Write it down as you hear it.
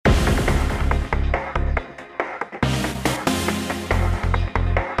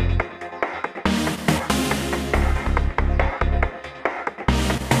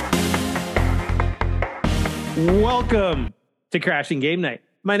Welcome to Crashing Game Night.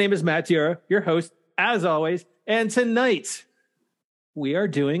 My name is Matt Tiara, your host, as always. And tonight, we are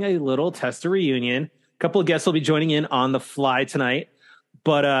doing a little tester reunion. A couple of guests will be joining in on the fly tonight.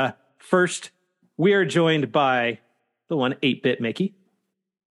 But first, we are joined by the one 8-Bit Mickey.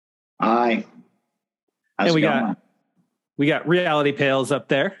 Hi. And we got Reality Pails up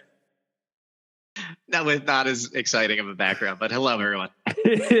there. That was not as exciting of a background, but hello, everyone.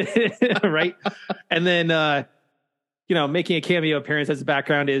 Right. And then, making a cameo appearance as a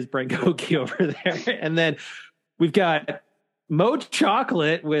background is Brent Goki over there. And then we've got Mo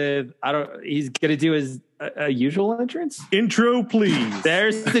Chocolate with, he's going to do his usual entrance. Intro, please.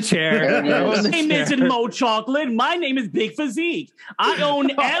 There's the chair. My name isn't Mo Chocolate. My name is Big Physique. I own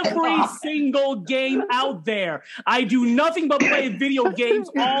every single game out there. I do nothing but play video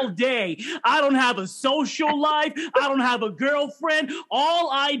games all day. I don't have a social life. I don't have a girlfriend. All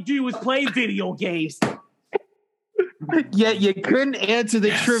I do is play video games. Yet you couldn't answer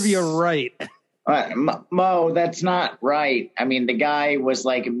the trivia right. Mo, that's not right. I mean, the guy was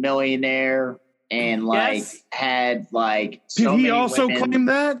like a millionaire and had like so Did he many also women claim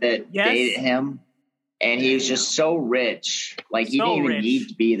that dated him, and he was just so rich. Like he didn't even need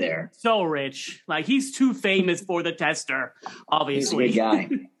to be there. So rich, like he's too famous for the tester. Obviously, He's a good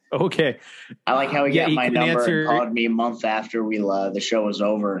guy. Okay. I like how he got my number and called me a month after the show was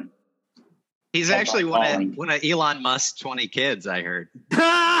over. He's actually one of Elon Musk's 20 kids, I heard.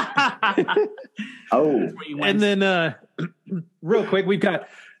 Oh. And then real quick, we've got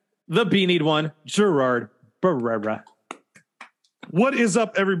the beanied one, Gerard Barrera. What is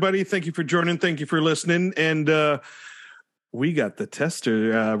up, everybody? Thank you for joining. Thank you for listening. And we got the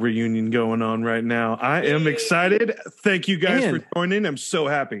tester reunion going on right now. I am excited. Thank you guys for joining. I'm so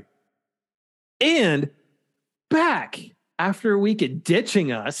happy. And back after a week of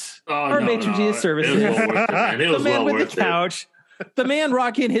ditching us, our matron G of services, the man with the couch, the man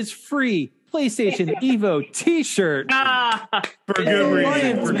rocking his free PlayStation Evo t-shirt. For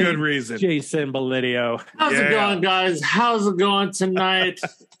good reason. Jason Belidio. How's it going, guys? How's it going tonight?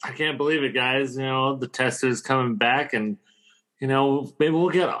 I can't believe it, guys. The tester's coming back, and maybe we'll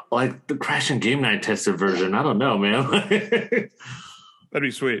get like the Crashing Game Night tester version. I don't know, man. That'd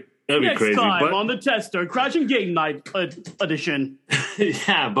be sweet. That'd be crazy. Next time on the tester, Crashing Game Night edition.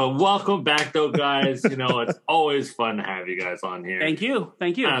 Yeah, but welcome back, though, guys. It's always fun to have you guys on here. Thank you.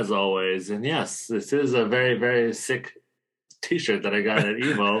 As always. And yes, this is a very, very sick t-shirt that I got at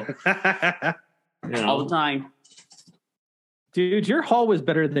Evo. All the time. Dude, your haul was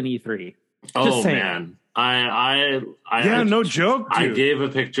better than E3. Just saying. Man. I no joke, dude. I gave a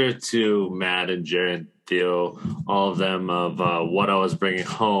picture to Matt and Jared, Theo, all of them, of what I was bringing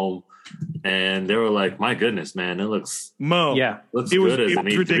home, and they were like, "My goodness, man, it looks good as an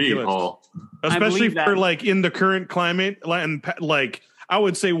E3 ridiculous haul, especially for like in the current climate, and like I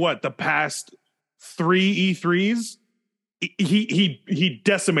would say, the past 3 E3s, he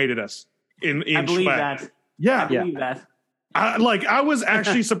decimated us in I believe swag. that. Yeah, I believe that. I was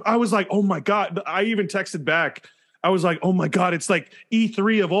actually, I was like, oh my God. I even texted back. I was like, oh my God, it's like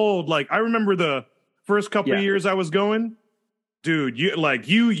E3 of old. Like, I remember the first couple of years I was going, dude, you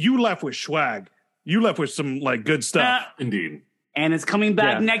left with swag. You left with some like good stuff. Indeed. And it's coming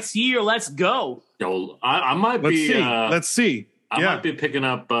back next year. Let's go. Yo, I might be. Let's see. I might be picking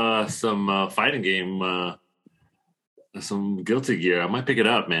up some fighting game, some Guilty Gear. I might pick it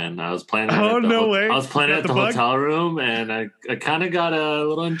up, man. I was playing. I was playing at the hotel room, and I kind of got a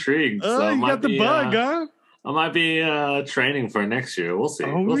little intrigued. Oh, you got the bug, huh? I might be training for next year. We'll see.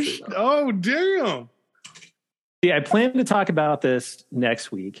 Oh, damn. Yeah, I plan to talk about this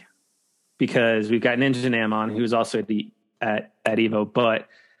next week because we've got Ninja Nam on, who's also at Evo. But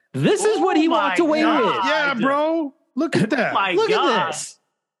this is what he walked away with. Yeah, bro. Look at that. Look at this.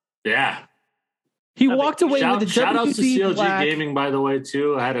 Yeah. He walked away with the shout out to CLG Black. Gaming, by the way,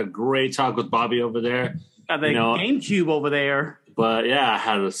 too. I had a great talk with Bobby over there. Got the GameCube over there. But yeah, I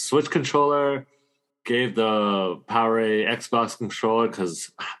had a Switch controller, gave the PowerA Xbox controller,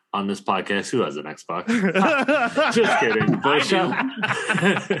 because on this podcast, who has an Xbox? Just kidding. But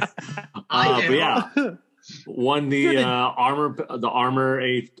yeah, won the Armor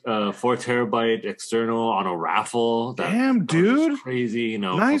 8 4 terabyte external on a raffle. Damn, dude. Crazy,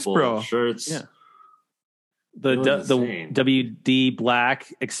 nice, bro. Shirts. Yeah. The WD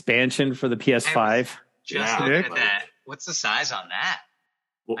Black expansion for the PS5. Just looking at that. What's the size on that?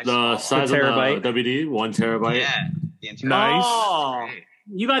 The size of the WD, 1 terabyte. Yeah. Nice. Oh,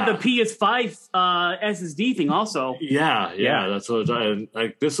 you got the PS5 SSD thing also. Yeah. That's what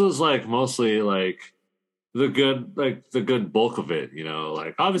like. This was like mostly like the good bulk of it, you know.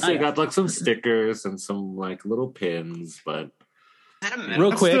 Like obviously I got like some stickers and some like little pins, but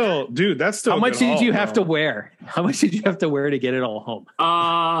real quick, that's still how much did you have to wear? How much did you have to wear to get it all home?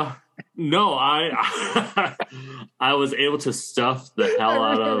 No, I was able to stuff the hell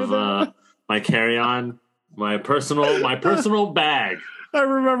out of my carry-on, my personal bag. I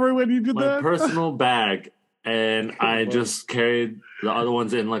remember when you did my personal bag, and I just carried the other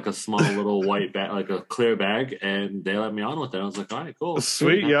ones in like a small little white bag, like a clear bag, and they let me on with it. I was like, all right, cool,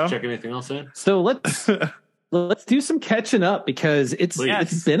 sweet, yeah. Check anything else in. So let's do some catching up because it's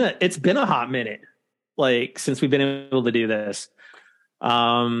been a hot minute, like since we've been able to do this.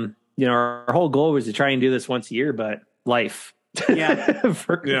 You know, our whole goal was to try and do this once a year, but life. Yeah.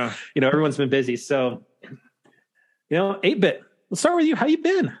 You know, everyone's been busy. So, you know, 8-Bit, let's start with you. How you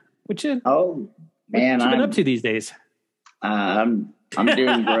been? What you been up to these days? I'm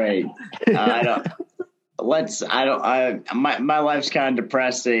doing great. My life's kind of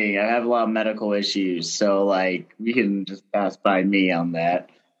depressing. I have a lot of medical issues. So like you can just pass by me on that.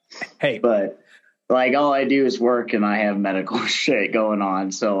 Hey, but like all I do is work and I have medical shit going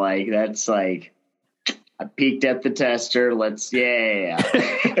on. So like that's like I peeked at the tester.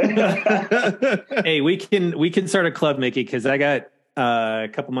 Hey, we can start a club, Mickey, because I got a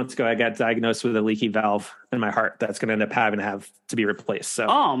couple months ago I got diagnosed with a leaky valve in my heart that's going to end up having to be replaced. So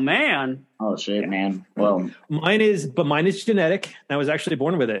oh man, oh shit, man. Well, mine is genetic. I was actually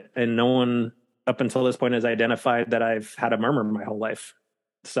born with it, and no one up until this point has identified that I've had a murmur my whole life.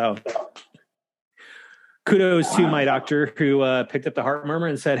 So kudos to my doctor who picked up the heart murmur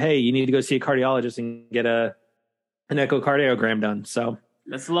and said, hey, you need to go see a cardiologist and get an echocardiogram done. So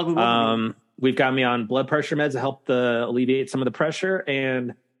that's the lucky we've got me on blood pressure meds to help alleviate some of the pressure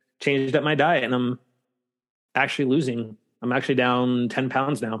and changed up my diet. And I'm actually down 10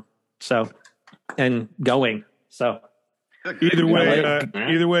 pounds now. So, and going. So either way,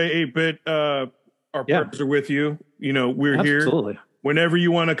 8-Bit, our prayers are with you. You know, we're Absolutely. Here whenever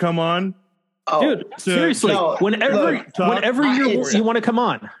you want to come on. Dude, seriously, whenever you want to come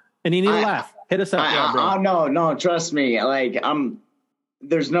on and you need to laugh, hit us up. No, trust me. Like I'm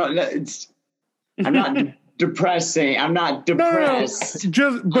not depressing. I'm not depressed.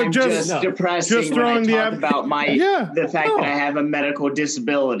 Just depressing just when I talk about the fact that I have a medical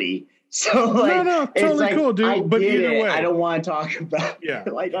disability. So like, totally like, cool, dude. But either way, I don't want to talk about.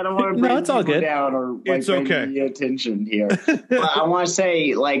 Like I don't want to bring people down or like it's okay. bring the attention here. But I want to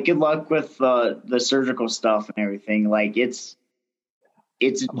say like good luck with the surgical stuff and everything. Like it's.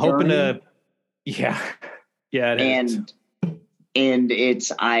 I'm hoping to. Yeah. It is. And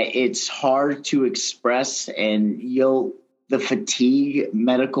it's hard to express, and the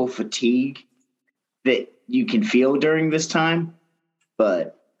medical fatigue that you can feel during this time,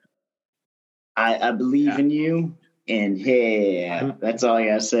 but I believe in you, and that's all I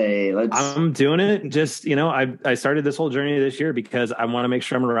gotta say. I'm doing it. Just, you know, I started this whole journey this year because I want to make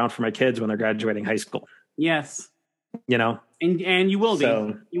sure I'm around for my kids when they're graduating high school. Yes. You know, and you will be.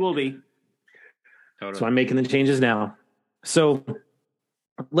 You will be. Totally. So I'm making the changes now. So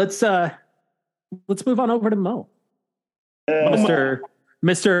let's move on over to Mo. Mr.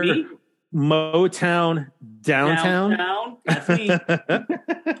 Motown Downtown. That's me.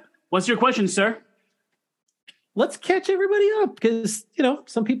 What's your question, sir? Let's catch everybody up because, you know,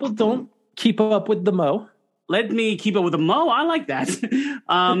 some people don't keep up with the Mo. Let me keep up with the Mo. I like that.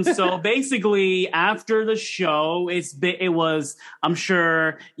 So basically, after the show, it was. I'm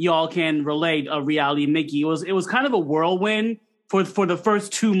sure y'all can relate. A reality Mickey. It was kind of a whirlwind for the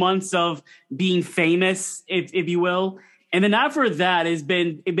first 2 months of being famous, if you will. And then after that, it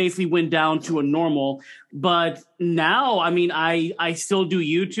basically went down to a normal. But now, I mean, I still do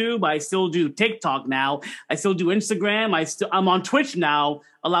YouTube. I still do TikTok now. I still do Instagram. I'm on Twitch now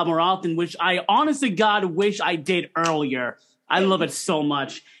a lot more often, which I honestly, God, wish I did earlier. I love it so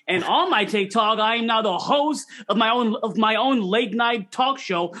much. And on my TikTok, I am now the host of my own late night talk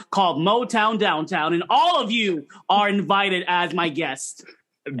show called Motown Downtown. And all of you are invited as my guest.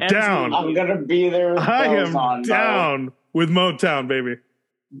 Down. I'm going to be there. I am down with Motown, baby.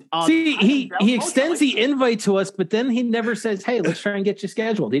 See, he extends the invite to us, but then he never says, hey, let's try and get you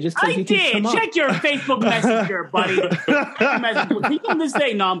scheduled. He just says I did. Check your Facebook Messenger, buddy. Keep on this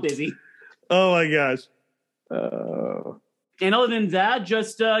day. No, I'm busy. Oh, my gosh. And other than that,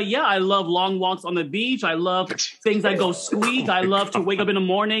 just, I love long walks on the beach. I love things that go squeak. I love to wake up in the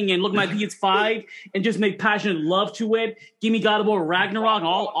morning and look at my PS5 and just make passionate love to it. Give me God of War Ragnarok,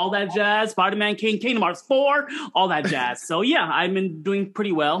 all that jazz. Spider-Man King, Kingdom Hearts 4, all that jazz. So, yeah, I've been doing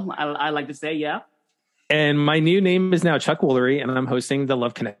pretty well, I like to say, yeah. And my new name is now Chuck Woolery, and I'm hosting the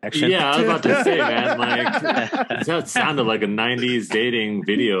Love Connection. Yeah, I was about to say, man, like that sounded like a '90s dating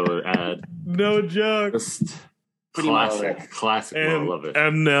video ad. No joke. Just Pretty classic. I love it.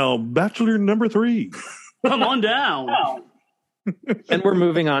 And now, Bachelor number 3. Come on down. And we're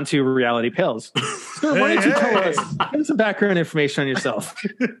moving on to Reality Pales. Sir, why don't you tell us, give us some background information on yourself?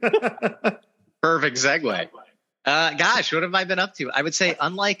 Perfect segue. Gosh, what have I been up to? I would say,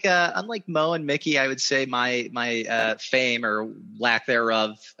 unlike Mo and Mickey, I would say my fame or lack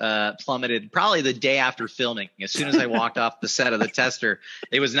thereof plummeted probably the day after filming. As soon as I walked off the set of The Tester,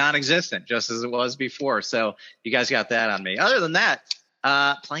 it was non-existent, just as it was before. So you guys got that on me. Other than that,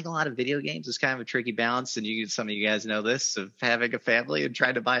 playing a lot of video games is kind of a tricky balance, and some of you guys know this, of having a family and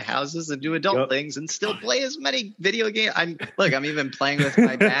trying to buy houses and do adult things and still play as many video games. I'm even playing with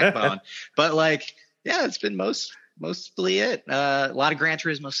my backbone, but yeah, it's been mostly it. A lot of Gran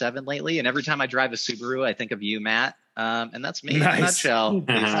Turismo 7 lately, and every time I drive a Subaru, I think of you, Matt. And that's me in a nutshell.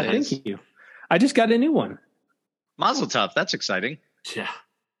 Thank you. I just got a new one. Mazel tov. That's exciting. Yeah.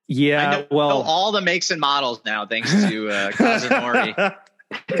 Yeah, I know all the makes and models now, thanks to Kazunori.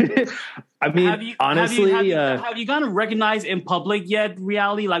 I mean, honestly, have you gotten recognized in public yet?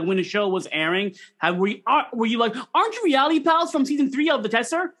 Reality, like when the show was airing, were you like, aren't you Reality Pals from season 3 of The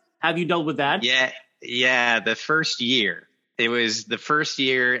Tester? Have you dealt with that? Yeah. The first year, it was the first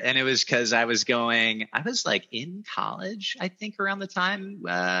year, and it was because I was like in college, I think, around the time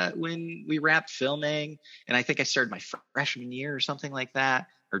when we wrapped filming, and I think I started my freshman year or something like that,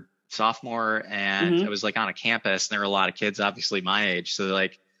 or sophomore, and I was like on a campus, and there were a lot of kids, obviously my age, so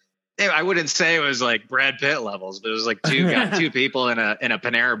like, I wouldn't say it was like Brad Pitt levels, but it was like two people in a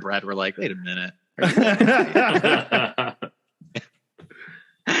Panera Bread were like, wait a minute.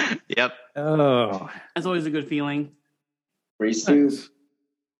 Yep. Oh, That's always a good feeling. Reese's.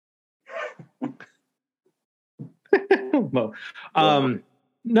 well,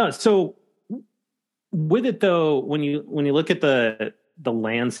 no. So with it though, when you look at the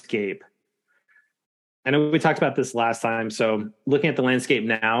landscape, I know we talked about this last time. So looking at the landscape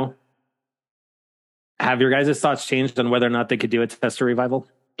now, have your guys' thoughts changed on whether or not they could do a Tester revival?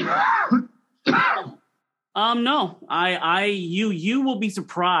 No, you will be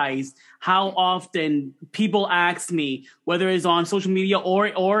surprised how often people ask me, whether it's on social media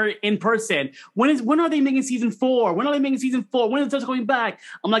or in person, when are they making season 4? When are they making season 4? When is this going back?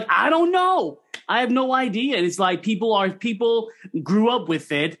 I'm like, I don't know. I have no idea. And it's like people grew up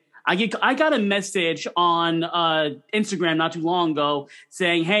with it. I got a message on Instagram not too long ago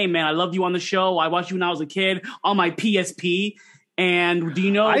saying, "Hey man, I loved you on the show. I watched you when I was a kid on my PSP. And do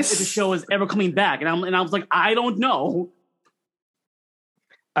you know if the show is ever coming back?" And I was like, I don't know.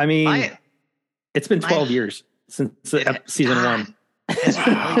 I mean, it's been 12 years since season 1.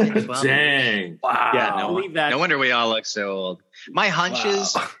 Dang! Wow! Yeah, no wonder we all look so old. My hunch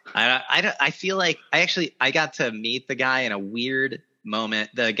is, I feel like I got to meet the guy in a weird moment.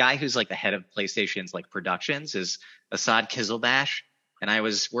 The guy who's like the head of PlayStation's like productions is Assad Kizilbash. And I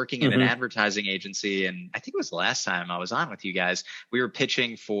was working in an advertising agency, and I think it was the last time I was on with you guys. We were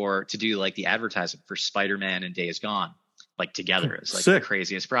pitching to do like the advertising for Spider-Man and Days Gone, like together. It was like the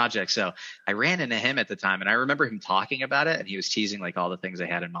craziest project. So I ran into him at the time, and I remember him talking about it, and he was teasing like all the things I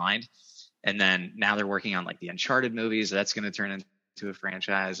had in mind. And then now they're working on like the Uncharted movies. That's going to turn into a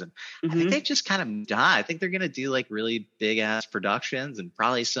franchise, and I think they just kind of moved on. I think they're going to do like really big ass productions and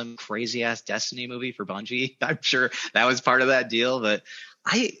probably some crazy ass Destiny movie for Bungie. I'm sure that was part of that deal, but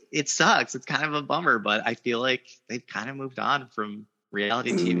it sucks. It's kind of a bummer, but I feel like they've kind of moved on from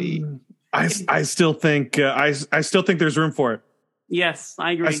reality TV. I still think I still think there's room for it. Yes,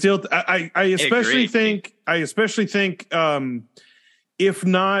 I agree. I especially think if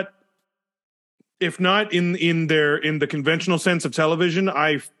not in the conventional sense of television,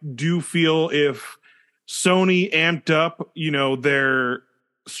 I do feel if Sony amped up, their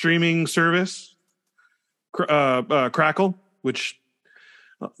streaming service, Crackle, which,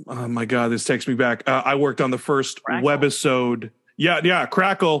 oh my God, this takes me back. I worked on the first webisode. Yeah,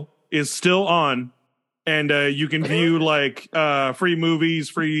 Crackle is still on, and you can view like free movies,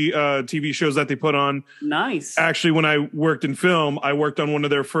 free TV shows that they put on. Nice. Actually, when I worked in film, I worked on one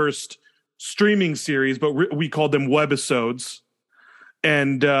of their first streaming series, but we called them webisodes,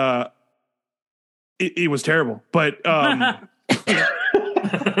 and it was terrible. But no,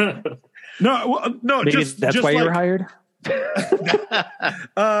 maybe that's why you were hired.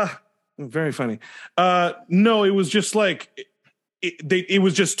 Very funny. No, it was just like it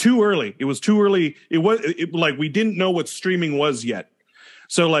was just too early. It was too early. It was like we didn't know what streaming was yet.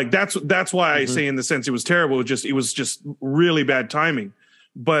 So like that's why I say in the sense it was terrible. It was just really bad timing.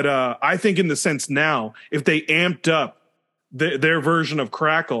 But I think in the sense now, if they amped up their version of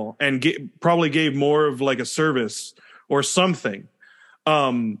Crackle and probably gave more of like a service or something,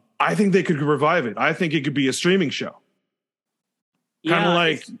 I think they could revive it. I think it could be a streaming show. Kind of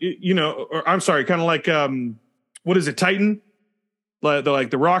like, kind of like, what is it, Titan? Like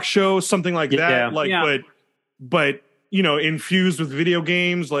the Rock Show, something like that. But infused with video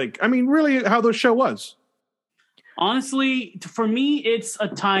games. Like, I mean, really how the show was. Honestly, for me, it's a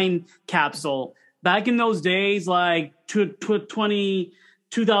time capsule. Back in those days, like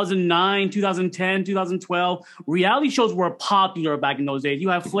 2009, 2010, 2012, reality shows were popular back in those days. You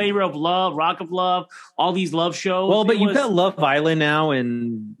have Flavor of Love, Rock of Love, all these love shows. Well, but you've got Love Island now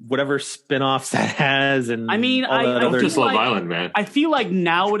and whatever spin-offs that has. And I mean, I just Love Island, man. I feel like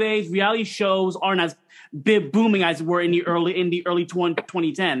nowadays reality shows aren't as big booming as were in the early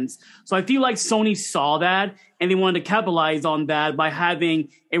 2010s. So I feel like Sony saw that and they wanted to capitalize on that by having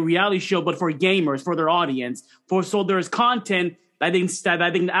a reality show, but for gamers, for their audience. So there's content that they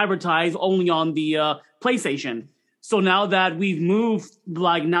can advertise only on the PlayStation. So now that we've moved,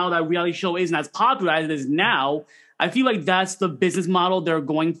 like now that reality show isn't as popular as it is now, I feel like that's the business model they're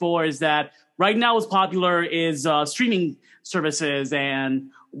going for. Is that right now what's popular is streaming services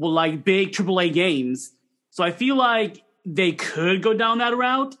and like big AAA games. So I feel like they could go down that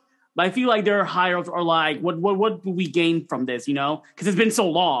route, but I feel like they're higher or like, what would we gain from this, Because it's been so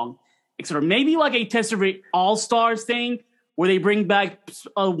long. Sort of maybe like a Test of All-Stars thing where they bring back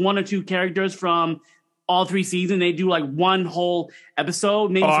one or two characters from all 3 seasons. They do like one whole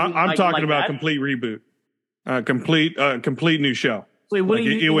episode. Maybe I'm talking about complete reboot, complete new show. So it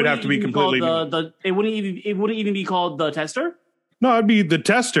would have to be completely new. It wouldn't even be called The Tester? No, it'd be The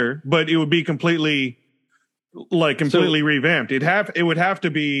Tester, but it would be completely revamped. It would have to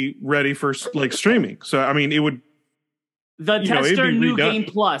be ready for like streaming. So I mean, it would. The Tester New Game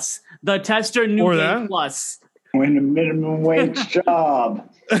Plus. The Tester New Game Plus. Win a minimum wage job.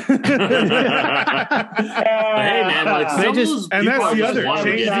 Hey man, like and that's the other.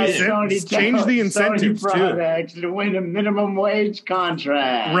 Change the incentives too. To win a minimum wage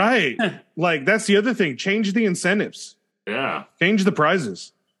contract. Right. Like that's the other thing. Change the incentives. Yeah. Change the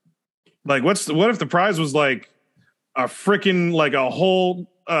prizes. Like what if the prize was like a freaking like a whole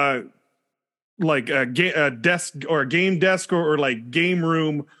like a desk or a game desk or like game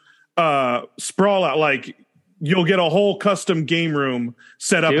room sprawl out, like you'll get a whole custom game room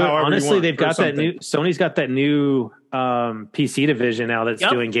set up. However honestly, you want, they've got that new. Sony's got that new PC division now that's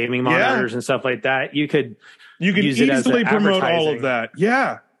doing gaming monitors and stuff like that. You can easily promote all of that.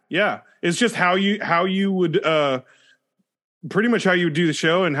 Yeah. It's just how you would pretty much how you would do the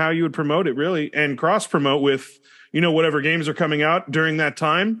show and how you would promote it, really, and cross promote with whatever games are coming out during that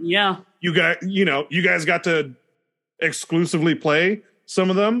time. Yeah, you guys got to exclusively play some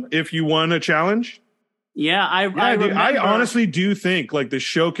of them if you won a challenge. Yeah, I honestly do think like the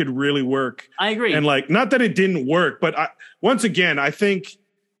show could really work. I agree. And like, not that it didn't work, but once again, I think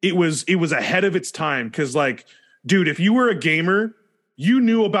it was ahead of its time. Cause like, dude, if you were a gamer, you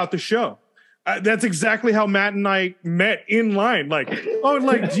knew about the show. That's exactly how Matt and I met in line. Like, oh,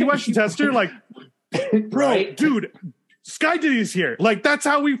 like, do you watch The Tester? Like, bro, right? Dude, Sky Diddy's here. Like, that's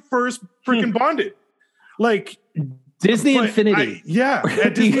how we first freaking bonded. Like, Disney Infinity.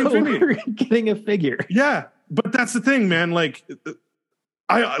 At Disney Infinity. Getting a figure. Yeah, but that's the thing, man. Like,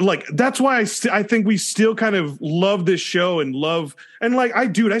 that's why I think we still kind of love this show and like,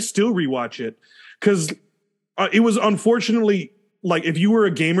 I still rewatch it because it was unfortunately like if you were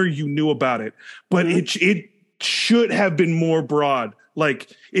a gamer, you knew about it, but it should have been more broad. Like,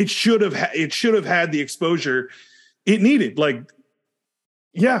 it should have had the exposure it needed. Like.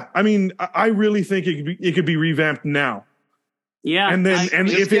 Yeah, I mean, I really think it could be revamped now. Yeah, and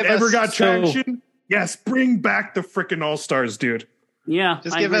if it ever got traction, yes, bring back the freaking All-Stars, dude. Yeah,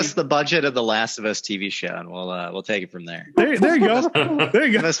 just give us the budget of the Last of Us TV show, and we'll take it from there. There you go. There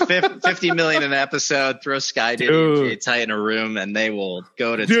you go. Give us $50 million an episode. Throw Sky Diddy and Jay Tight in a room, and they will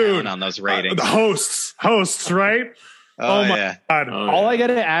go to town on those ratings. The hosts, right? Oh my God! All I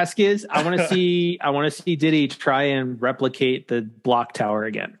gotta ask is, I want to see Diddy try and replicate the block tower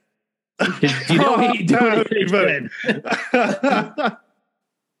again. Do you know he did?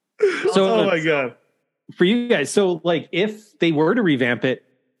 Oh my God! For you guys, so like, if they were to revamp it,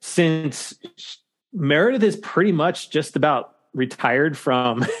 since Meredith is pretty much just about retired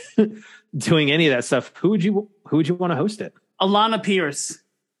from doing any of that stuff, who would you want to host it? Alana Pierce.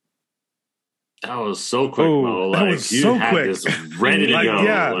 That was so quick, Mo. That Like, was you so had quick. this ready to go.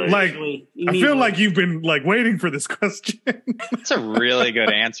 Yeah, like I feel like you. you've been like waiting for this question. That's a really good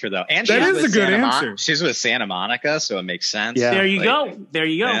answer, though. And That she's is with a good Santa answer. She's with Santa Monica, so it makes sense. Yeah. There you Like, go. There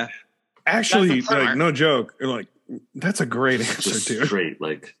you go. Yeah. Actually, That's a like no joke. Like that's a great answer, Just dude. straight,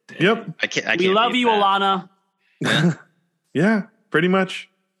 like, damn. Yep. I can't We love beat you, that. Alana. Yeah, pretty much.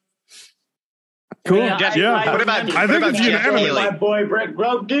 Cool. Yeah, Jeff, Yeah. What about I what think about it's Jeff unanimous. Healy? My boy Brett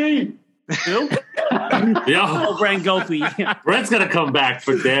Brody. Who? Yo, Oh, Brent Gopi. Brett's gonna come back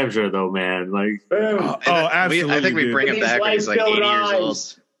for damn sure, though, man. Like, Oh, absolutely. I think we dude. bring him back when he's like 80 years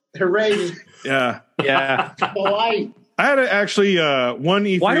old. Hooray! Yeah. Yeah. Hawaii. I had actually one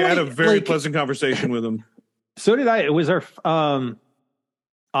E3. Why I do had I, a very like- pleasant conversation with him. So did I. It was our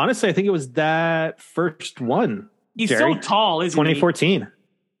honestly, I think it was that first one. He's Jerry? so tall, isn't he? 2014.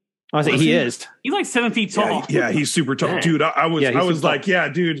 I say he is. He's like 7 feet tall. Yeah, he's super tall, Yeah. dude. I was Yeah, he's super super like, yeah,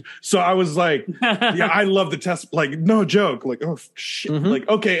 dude. So I was like, yeah, I love the test. Like, no joke. Like, oh shit. Mhm. Like,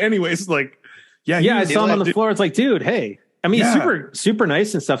 okay. Anyways, like, yeah, Yeah, I was saw him on like, the floor. It's like, dude, hey. I mean, Yeah. he's super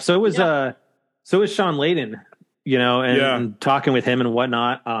nice and stuff. So was Sean Layden, you know, and, Yeah. and talking with him and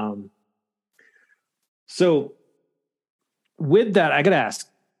whatnot. So with that, I gotta ask,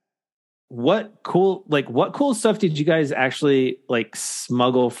 what cool stuff did you guys actually like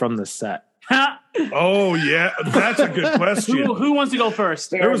smuggle from the set? Oh yeah, that's a good question. Who wants to go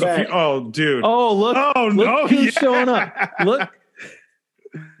first? There was a few. Oh, dude. Oh, look no, who's yeah. showing up.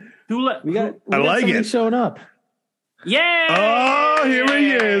 Look, we got like somebody it. showing up. Yeah. Oh, here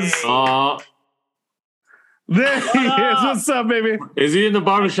he is. There he is. What's up, baby? is he in the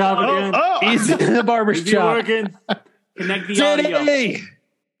barbershop again? Oh, He's in the barber Is he shop. working? Connect the audio. Diddy!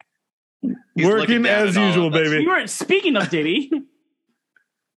 He's working looking down as at all usual, of us. baby. We were speaking of Diddy.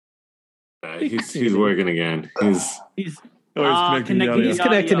 He's working again. He's Oh, he's connecting the connecting audio. He's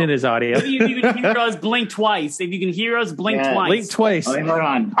connecting in his audio. Maybe if you can hear us blink twice. If you can hear us blink Yeah. twice. Blink twice. Oh, hold on.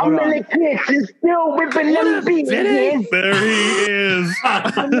 I'm Hold in on. the kitchen still whipping them beans. There he is.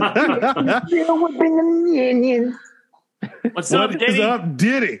 Still whipping them onions. What's up, What Diddy? is up,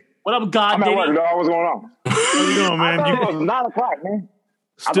 Diddy? What up, God I'm at work, Diddy? dog. What's going on? How you doing, I man? thought it You was 9 o'clock, man.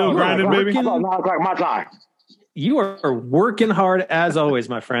 still grinding, baby? I thought 9 o'clock my time. You are working hard as always,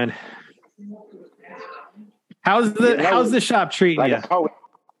 my friend. How's the shop treating Like you? a poet.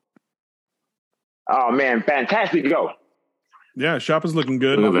 Oh, man. Fantastic go. Yeah, shop is looking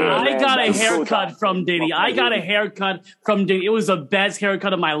good. Look at that. I got a That's cool haircut time. from Diddy. I got a haircut from Diddy. It was the best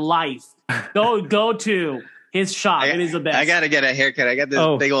haircut of my life. Go to his shop. It is the best. I gotta get a haircut. I got this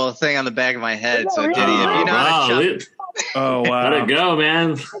Oh. big old thing on the back of my head. So Diddy, if Oh, you know how to shop, Oh, let it wow. go,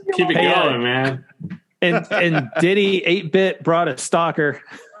 man. Keep it Hey, going, man. And Diddy 8-bit brought a stalker.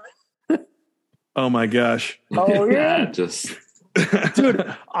 Oh, my gosh. Oh, yeah. Just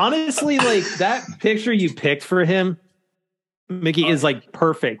Dude, honestly, like that picture you picked for him, Mickey, is like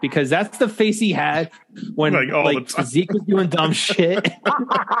perfect because that's the face he had when Like, all the like time. Zeke was doing dumb shit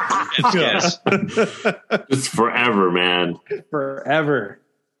yes. just forever, man. forever.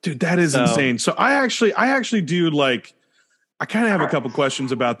 Dude, that is So- insane. So I actually do like, I kind of have a couple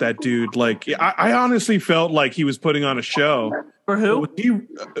questions about that dude. Like, I honestly felt like he was putting on a show. For who? Was he, Big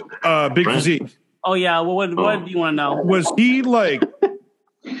Brent. Physique. Oh yeah. Well, what do you want to know? Was he like,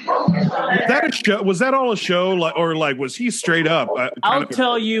 was that a show? Was that all a show? Like, or like, was he straight up? I'll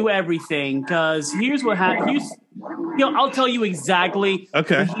tell you everything because here's what happened. I'll tell you exactly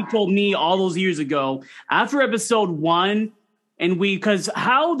Okay. what he told me all those years ago. After episode 1, and because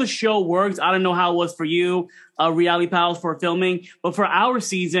how the show works, I don't know how it was for you, Reality Pals, for filming, but for our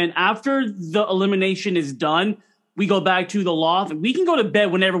season, after the elimination is done, we go back to the loft. We can go to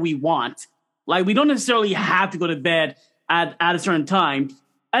bed whenever we want. Like, we don't necessarily have to go to bed at a certain time.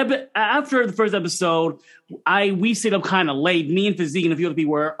 After the first episode, we stayed up kind of late. Me and Physique and a few other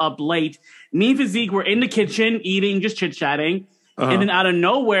people were up late. Me and Physique were in the kitchen eating, just chit-chatting. Uh-huh. And then out of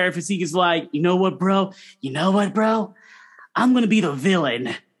nowhere, Physique is like, you know what, bro? I'm going to be the villain.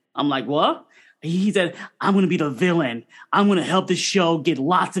 I'm like, what? He said, I'm going to be the villain. I'm going to help this show get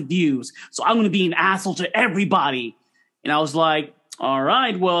lots of views. So I'm going to be an asshole to everybody. And I was like, all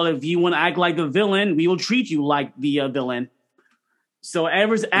right, well, if you want to act like the villain, we will treat you like the villain. So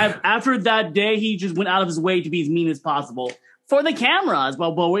after that day, he just went out of his way to be as mean as possible for the cameras.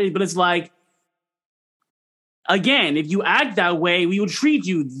 But it's like, again, if you act that way, we will treat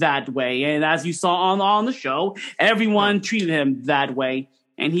you that way. And as you saw on the show, everyone treated him that way.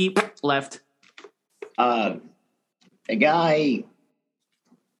 And he left. A guy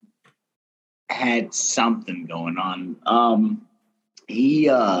had something going on. He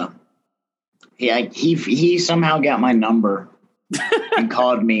somehow got my number and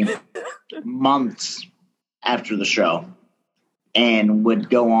called me months after the show and would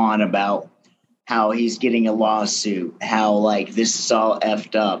go on about how he's getting a lawsuit, how like this is all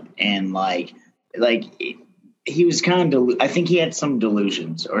effed up, and like he was kind of I think he had some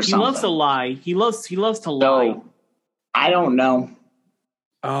delusions or something. He loves to lie. He loves to lie. So I don't know.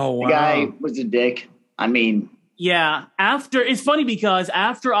 Oh wow. The guy was a dick. I mean, yeah. It's funny because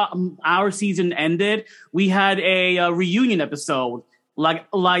after our season ended, we had a reunion episode. I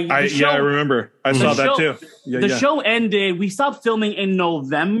remember. I saw that too. The show ended. We stopped filming in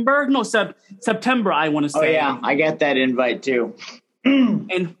November. No, September. I want to say. Oh yeah, I got that invite too.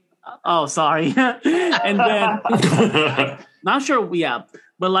 And sorry. And then not sure. Yeah,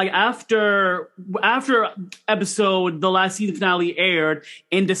 but like after episode, the last season finale aired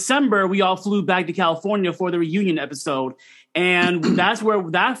in December, we all flew back to California for the reunion episode. And that's where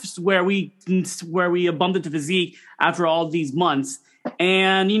we bumped into Physique after all these months.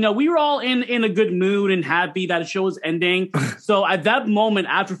 And, we were all in a good mood and happy that the show was ending. So at that moment,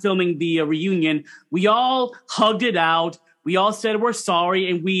 after filming the reunion, we all hugged it out. We all said we're sorry,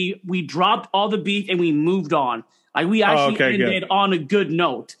 and we dropped all the beef and we moved on. Like we actually ended on a good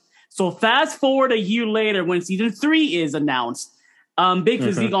note. So fast forward a year later when season 3 is announced. Big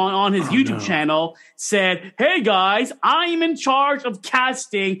Physique on his YouTube channel said, "Hey guys, I'm in charge of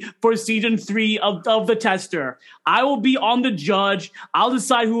casting for season 3 of The Tester. I will be on the judge. I'll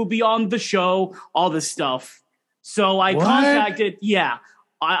decide who will be on the show, all this stuff." So I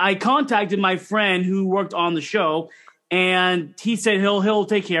contacted my friend who worked on the show, and he said he'll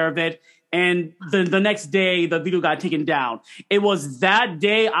take care of it. And the next day, the video got taken down. It was that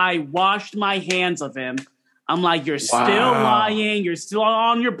day I washed my hands of him. I'm like, you're still lying. You're still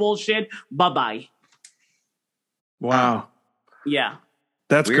on your bullshit. Bye-bye. Wow. Yeah.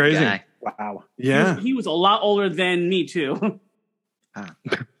 That's Weird crazy. Guy. Wow. Yeah. He was a lot older than me, too.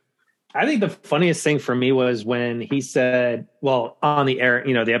 I think the funniest thing for me was when he said, well, on the air,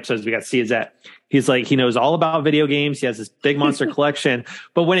 the episodes we got to see is that he's like, he knows all about video games. He has this big monster collection.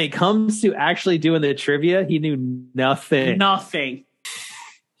 But when it comes to actually doing the trivia, he knew nothing. Nothing.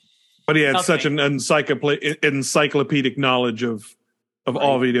 But he had such an encyclopedic knowledge of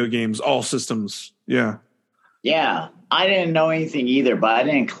all video games, all systems. Yeah. Yeah. I didn't know anything either, but I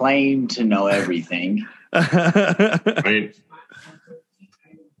didn't claim to know everything. Right.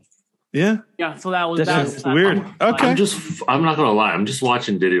 Yeah. Yeah. So that was weird. Okay. I'm not gonna lie. I'm just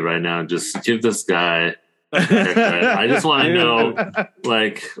watching Diddy right now. Just give this guy a haircut. I just want to know,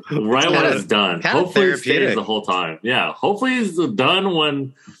 like, right when it's done. Hopefully, he stays the whole time. Yeah. Hopefully, he's done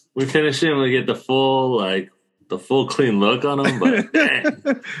when we finish him. We get the full clean look on him. But then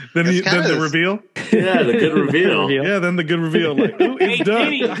the reveal. Yeah, the good reveal. Yeah, then the good reveal. Like, ooh, it's done.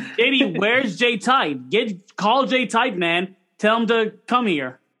 Diddy, where's J Type? Call J Type, man. Tell him to come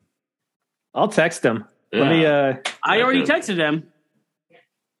here. I'll text him. Yeah. Let me. I already texted him.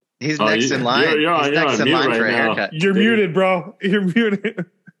 He's next in line. He's next in line for a haircut. You're muted, bro. You're muted.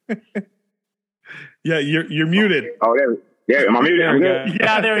 Yeah, you're muted. Oh, there. Am I muted? There we go.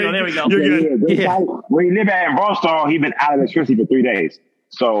 Yeah, there we go. You're good. Yeah. Where he live at in Rostall, he been out of electricity for 3 days.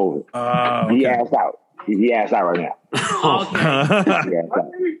 So he asked out. He asked out right now. Okay. He asked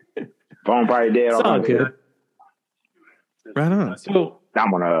out. Phone probably dead. It's all good. Right on. So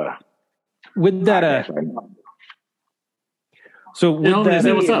I'm on with that, right now. so with that,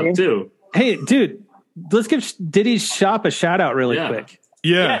 say what's up too. Hey, dude, let's give Diddy's shop a shout out really quick.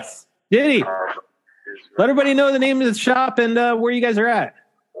 Yeah. Yes. Diddy, let everybody know the name of the shop and where you guys are at.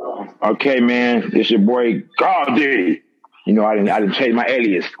 Okay, man. This your boy God Diddy. I didn't change my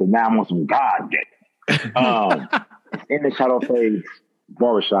alias because now I'm on some God Diddy. In the Shadow Fades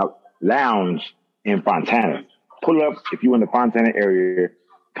Barbershop Lounge in Fontana. Pull up if you're in the Fontana area.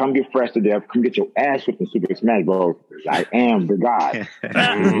 Come get fresh to death. Come get your ass whipped in Super Smash Bros. I am the God.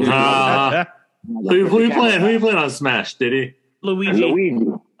 Who you playing on Smash, Diddy? Luigi.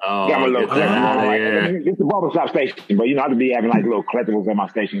 Oh, got my little collectibles. It's the barbershop station, but I have to be having like little collectibles at my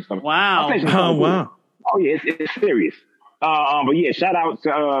station and stuff. Wow. Oh, wow. Oh yeah, it's serious. But yeah, shout out to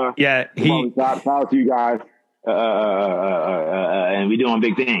shout out to you guys. And we doing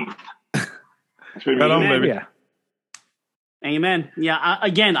big things. That's pretty Right on, baby. Yeah. Amen. Yeah. I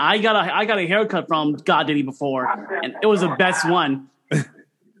got a haircut from God Diddy before, and it was the best one.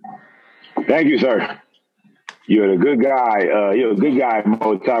 Thank you, sir. You're a good guy. You're a good guy,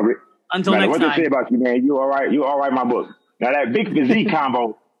 Mo Tavrik. Until next what time. What they say about you, man? You all right? You all right? My book. Now that Big Physique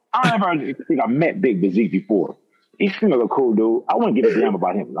combo. I never think I met Big Physique before. He seems like a cool dude. I wouldn't give a damn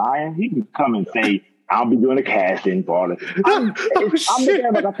about him lying. He can come and say, "I'll be doing a casting for all this." I'm looking at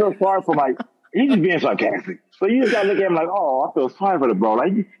him like I feel sorry for He's just being sarcastic. So you just gotta look at him like, oh, I feel sorry for the bro.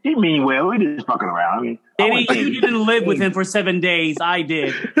 Like he mean well. He just fucking around. I mean, Danny, you didn't live with him for 7 days. I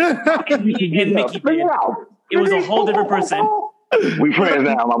did. And Mickey did. It was a whole different person. We friends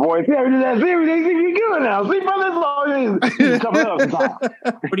now, my boy. Everything's good now. See, brother, it's all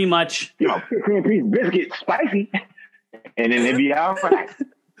Pretty much. 15-piece biscuit, spicy, and then it'd be all right.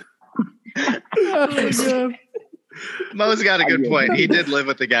 Oh, Mo's got a good point. He did live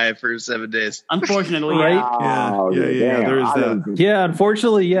with the guy for 7 days. Unfortunately, right? Oh, Yeah. There is that. Yeah,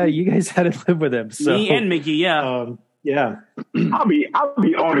 unfortunately, you guys had to live with him. So me and Mickey, yeah. yeah. I'll be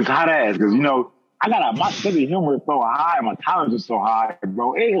on his hot ass because I got my sense of humor is so high, my tolerance is so high,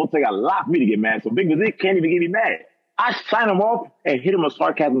 bro. It ain't gonna take a lot for me to get mad. So Big Vizic can't even get me mad. I sign him off and hit him with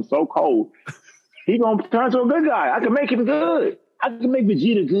sarcasm so cold, he gonna turn to a good guy. I can make him good. I can make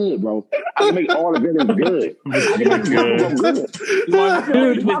Vegeta good, bro. I can make all the villains good. I can make good.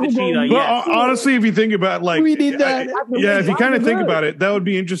 Yes. Honestly, if you think about We need that. if you kind of think about it, that would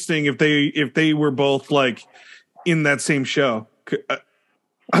be interesting if they were both like in that same show.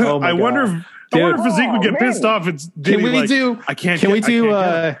 Oh my I wonder if Physique would get pissed off. It's Can we do? I can't. Can we I can't do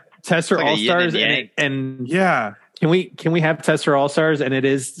get it. Tester Like a All yin Stars and yang. and Yeah. can we have Tester All Stars and it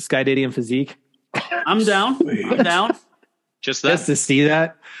is Sky Daddy and Physique I'm down. I'm down. Just that. just to see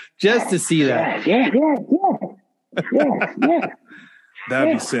that, Yeah.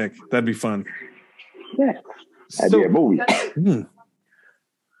 That'd be sick. That'd be fun. That'd be a movie.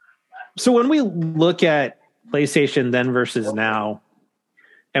 So when we look at PlayStation then versus now,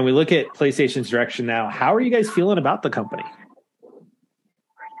 and we look at PlayStation's direction now, how are you guys feeling about the company?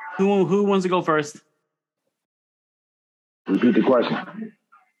 Who wants to go first? Repeat the question.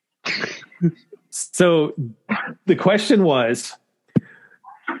 So the question was,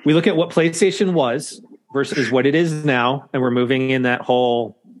 we look at what PlayStation was versus what it is now, and we're moving in that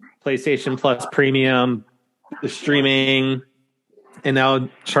whole PlayStation Plus Premium, the streaming, and now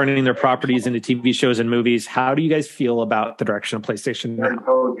turning their properties into TV shows and movies. How do you guys feel about the direction of PlayStation now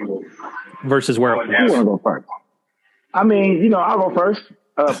versus where it Who want was? to go first? I mean, I'll go first.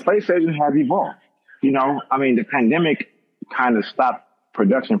 PlayStation has evolved. The pandemic kind of stopped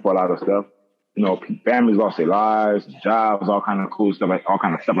production for a lot of stuff. Families lost their lives, jobs, all kind of cool stuff, all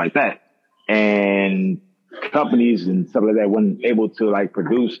kind of stuff like that. And companies and stuff like that weren't able to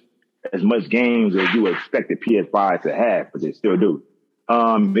produce as much games as you would expect the PS5 to have, but they still do.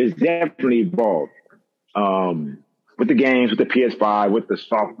 It's definitely evolved. With the games, with the PS5, with the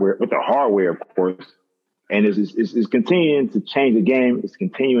software, with the hardware, of course. And it's continuing to change the game. It's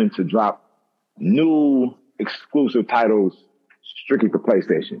continuing to drop new exclusive titles strictly for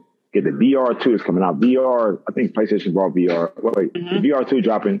PlayStation. Get the VR2 is coming out. VR, I think PlayStation brought VR. The VR2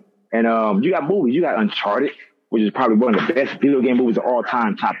 dropping. And you got movies. You got Uncharted, which is probably one of the best video game movies of all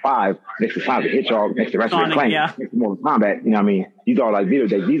time, top 5, next to Sonic the Hedgehog, next to Ratchet & Clank, next to Mortal Kombat. You know what I mean? These are like video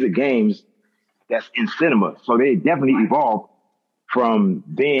games. These are games that's in cinema. So they definitely evolved from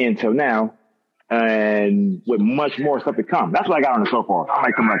then till now, and with much more stuff to come. That's what I got on it so far. I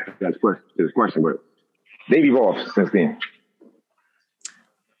might come back to this question, but they've evolved since then.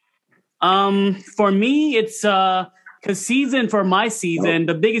 For me, it's because for my season,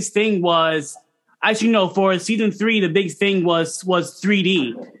 the biggest thing was for season 3, the big thing was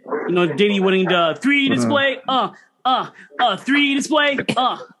 3D. Diddy winning the 3D display, 3D display,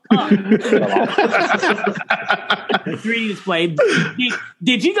 3D display.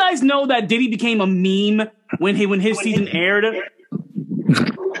 Did you guys know that Diddy became a meme when his season aired?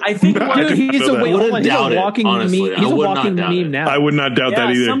 I think he's a walking meme. He's a walking meme now. I would not doubt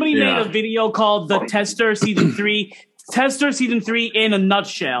that either. Somebody made a video called "The Tester Season 3." Tester Season 3 in a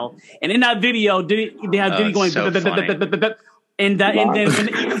nutshell, and in that video, they have Diddy going, and then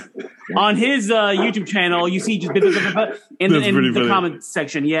on his YouTube channel, you see just in the comment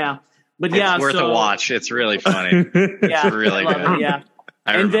section, But it's worth a watch. It's really funny. It's really good.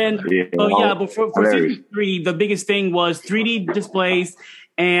 And then, but for season 3, the biggest thing was 3D displays,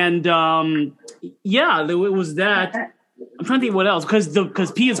 and it was that. I'm trying to think what else, because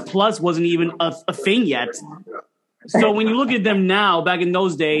PS Plus wasn't even a thing yet. So when you look at them now, back in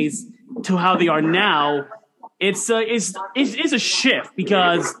those days, to how they are now, it's a shift,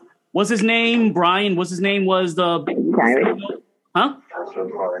 because what's his name? Brian. What's his name? Was the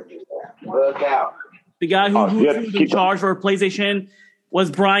the guy who's in charge for PlayStation was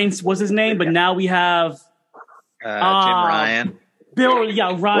Brian's. What's his name? But now we have Jim Ryan. Bill.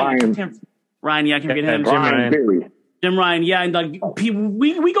 Yeah, Ryan. Ryan. I can get him. Jim Ryan. Yeah, and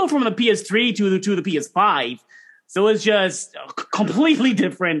we go from the PS3 to the PS5. So it's just a completely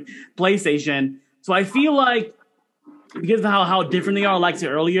different PlayStation. So I feel like because of how different they are, like I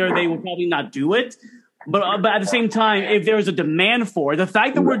said earlier, they will probably not do it. But at the same time, if there's a demand for it, the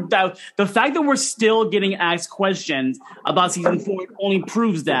fact that we're still getting asked questions about season 4 only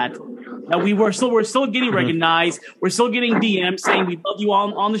proves that we're still getting recognized. We're still getting DMs saying we love you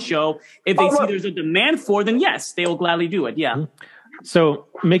on the show. If they see there's a demand for it, then yes, they will gladly do it. Yeah. So,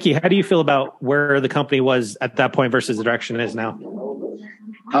 Mickey, how do you feel about where the company was at that point versus the direction it is now?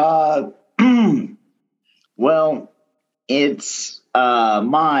 Well, it's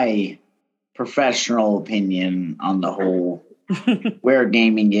my professional opinion on the whole where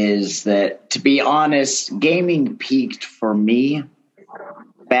gaming is that, to be honest, gaming peaked for me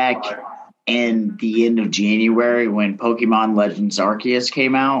back in the end of January when Pokemon Legends Arceus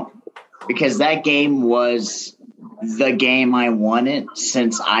came out, because that game was the game I wanted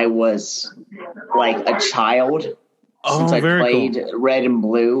since I was like a child. Since I played Red and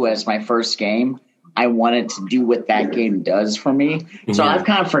Blue as my first game, I wanted to do what that game does for me. So I've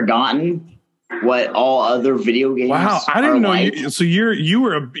kind of forgotten what all other video games. Wow, I didn't know. like.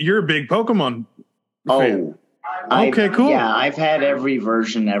 You're a big Pokemon fan. Okay, cool. Yeah, I've had every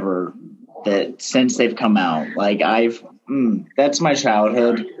version ever that since they've come out. Like that's my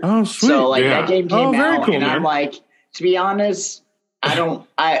childhood. Oh, sweet. So like that game came out, cool, and man. I'm like, to be honest,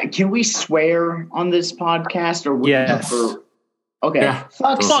 can we swear on this podcast or Yes. Okay, Yeah.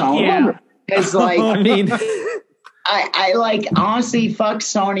 fuck Sony. yeah. Because like I mean, I like honestly fuck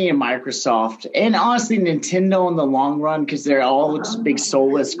Sony and Microsoft and honestly Nintendo in the long run because they're all just big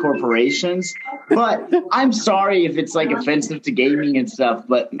soulless corporations. But I'm sorry if it's like offensive to gaming and stuff,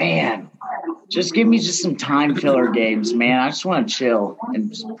 but man, just give me just some time filler games, man. I just want to chill and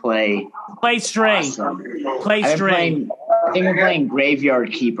just play. Play Stray. Awesome. Play Stray. I think I'm playing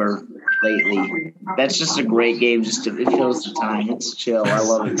Graveyard Keeper lately. That's just a great game. It fills the time. It's chill. I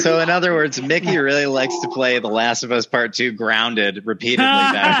love it. So in other words, Mickey really likes to play The Last of Us Part 2 grounded repeatedly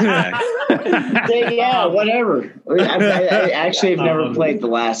back to back. Yeah, whatever. I actually have never played The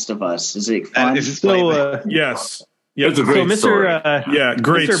Last of Us. Is it fun? Yes. It's a great story.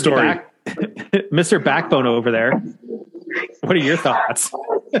 Great Mr. story. Mr. Backbone over there. What are your thoughts?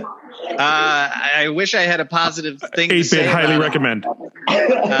 I wish I had a positive thing to say. 8-bit, highly about it. recommend.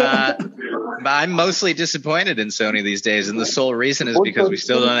 I'm mostly disappointed in Sony these days, and the sole reason is because we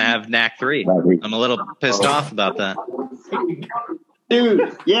still don't have Knack 3. I'm a little pissed off about that.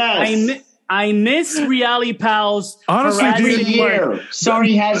 Dude, yes. I miss Reality Pals. Honestly, Every dude, year,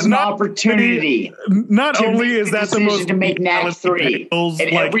 Sony has an opportunity. Not to only make is that the decision most to make Knack 3, and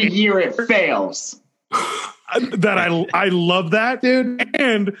like, every year it fails. that I love that, dude.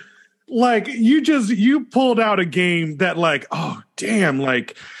 And like you pulled out a game that like, oh damn,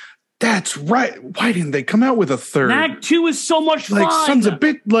 like that's right. Why didn't they come out with a third? Knack 2 is so much fun. Like sons of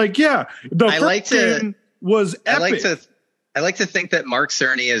bit, like yeah. The I like first game was epic. I like to think that Mark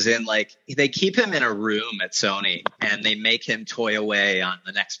Cerny is in, like, they keep him in a room at Sony and they make him toy away on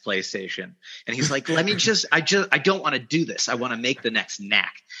the next PlayStation. And he's like, I don't want to do this. I want to make the next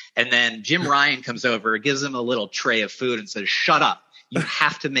Knack. And then Jim Ryan comes over, gives him a little tray of food and says, shut up. You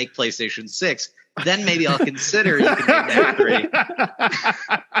have to make PlayStation 6. Then maybe I'll consider you can make Knack 3.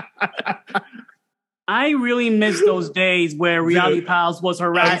 I really miss those days where Reality Pals was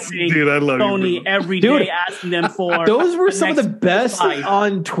harassing Sony every day, asking them for. Those were some of the best fight.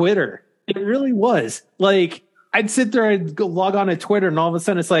 on Twitter. It really was. Like, I'd sit there and go log on to Twitter, and all of a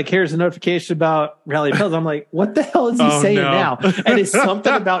sudden it's like, here's a notification about Reality Pals. I'm like, what the hell is he saying now? And it's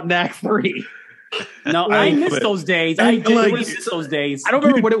something about Knack 3. No, I miss those days. I really miss those days. I don't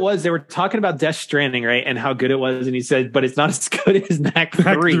remember what it was. They were talking about Death Stranding, right? And how good it was. And he said, but it's not as good as Knack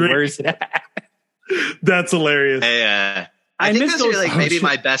 3. Where's it at? That's hilarious. I think those are like maybe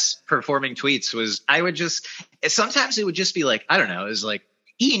my best performing tweets was sometimes it would just be like, I don't know, it was like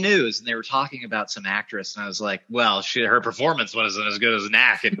E! News and they were talking about some actress and I was like, well, her performance wasn't as good as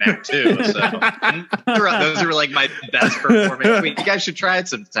Knack in Knack 2. So those are like my best performing tweets. You guys should try it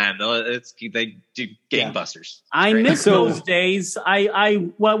sometime though. They do gangbusters. I miss those days.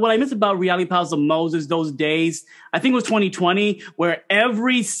 What I miss about Reality Pals the most is those days. I think it was 2020 where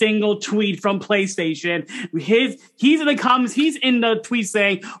every single tweet from PlayStation, he's in the comments, he's in the tweet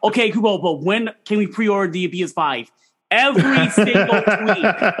saying, okay, cool, but when can we pre-order the PS5? Every single tweet,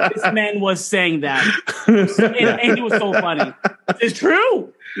 this man was saying that. And it was so funny. It's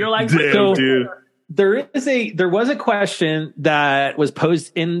true. You're like, damn, dude. There was a question that was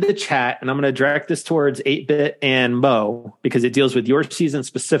posed in the chat, and I'm going to direct this towards 8-Bit and Mo because it deals with your season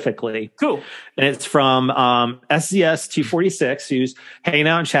specifically. Cool. And it's from SZS246, who's hanging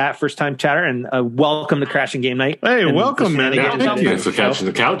out in chat, first time chatter, and welcome to Crashing Game Night. Hey, welcome, man. Thank you for catching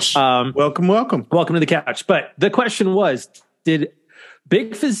the couch. Welcome. Welcome to the couch. But the question was, did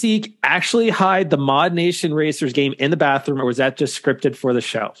Big Physique actually hide the Mod Nation Racers game in the bathroom, or was that just scripted for the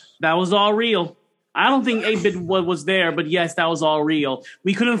show? That was all real. I don't think 8-Bit was there, but yes, that was all real.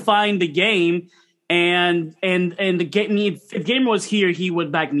 We couldn't find the game, and the game. If Gamer was here, he would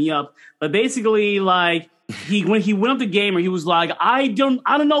back me up. But basically, like when he went up to Gamer, he was like, I don't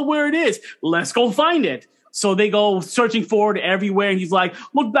know where it is. Let's go find it. So they go searching for it everywhere, and he's like,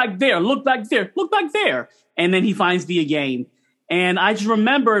 look back there, look back there, look back there, and then he finds the game. And I just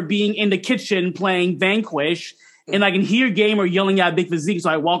remember being in the kitchen playing Vanquish, and I can hear Gamer yelling at Big Physique, so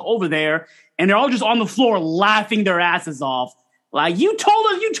I walk over there. And they're all just on the floor laughing their asses off. Like, you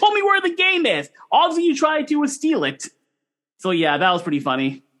told me where the game is. All you tried to was steal it. So yeah, that was pretty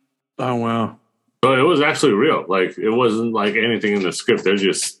funny. Oh wow. But it was actually real. Like, it wasn't like anything in the script. They're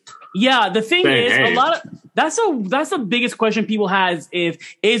just the thing is, hey. a lot of that's the biggest question people has is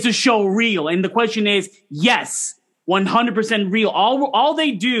the show real? And the question is yes, 100% real. All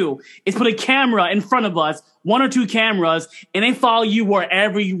they do is put a camera in front of us, 1 or 2 cameras, and they follow you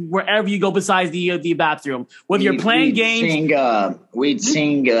wherever you go besides the bathroom. Whether you're playing games, we'd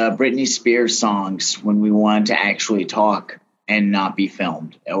sing Britney Spears songs when we wanted to actually talk and not be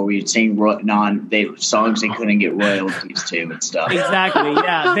filmed, or we'd sing songs they couldn't get royalties to and stuff. Exactly.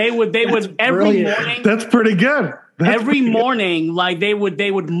 Yeah, they would every morning. That's pretty good. Every morning, like they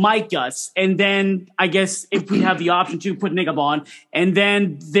would mic us, and then I guess if we have the option to put makeup on, and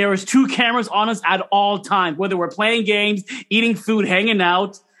then there was 2 cameras on us at all times, whether we're playing games, eating food, hanging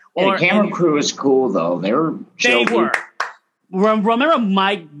out. Or the camera crew was cool though. They were. Remember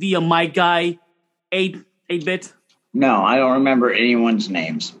Mike, the Mike guy, 8-Bit? No, I don't remember anyone's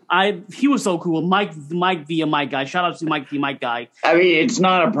names. He was so cool. Mike the Mike guy. Shout out to Mike the Mike guy. I mean, it's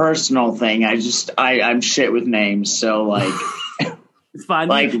not a personal thing. I'm shit with names, so like it's fine.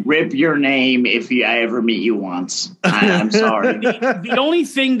 Like rip your name if I ever meet you once. I'm sorry. The only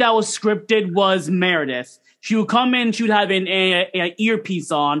thing that was scripted was Meredith. She would come in, she would have an earpiece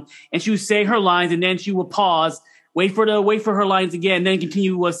on, and she would say her lines, and then she would pause. Wait for her lines again, then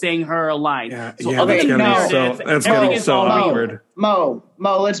continue saying her lines. Yeah, so yeah, that's gonna be so awkward. Mo,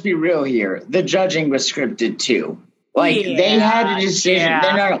 let's be real here. The judging was scripted too. Like they had a decision.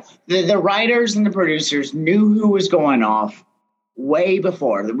 No. The writers and the producers knew who was going off way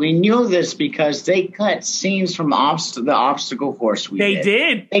before. We knew this because they cut scenes from the obstacle course. They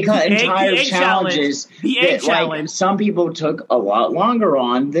did. They cut entire challenges. The egg challenge. Some people took a lot longer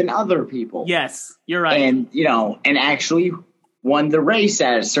on than other people. Yes, you're right. And and actually won the race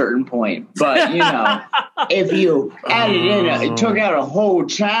at a certain point. But if you added in, took out a whole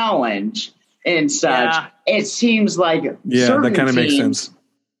challenge and such, it seems like certain that kind of makes sense.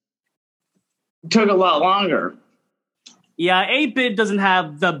 Took a lot longer. Yeah, 8-Bit doesn't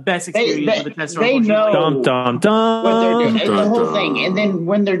have the best experience with the tester. They know what they're doing. The whole thing. And then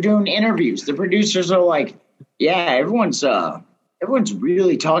when they're doing interviews, the producers are like, everyone's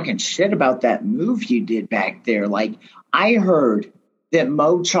really talking shit about that move you did back there. Like, I heard that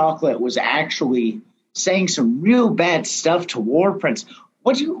Mo Chocolate was actually saying some real bad stuff to War Prince.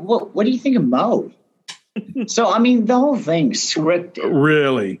 What do you think of Mo? So, I mean, the whole thing's scripted.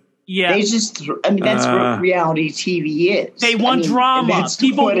 Really? Yeah, that's what reality TV is. They want drama.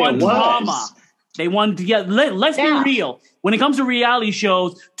 People want drama. They want let's be real. When it comes to reality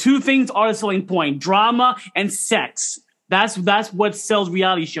shows, 2 things are the selling point: drama and sex. That's what sells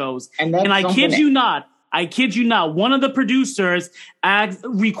reality shows. And I kid you not. One of the producers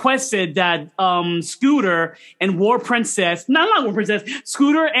requested that Scooter and War Princess, not War Princess,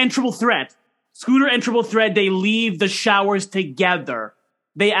 Scooter and Triple Threat, they leave the showers together.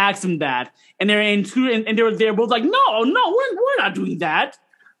 They asked him that, and they're both like, no, we're not doing that.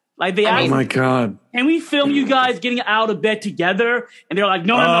 Like they asked, oh my god, can we film you guys getting out of bed together? And they're like,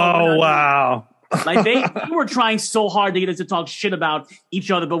 no. Oh wow. Like they were trying so hard to get us to talk shit about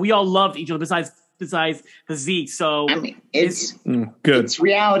each other, but we all loved each other besides Physique. So I mean, it's good. It's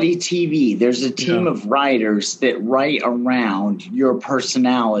reality TV. There's a team of writers that write around your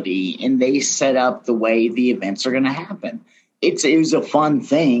personality, and they set up the way the events are going to happen. It was a fun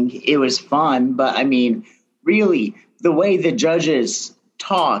thing. It was fun, but I mean, really, the way the judges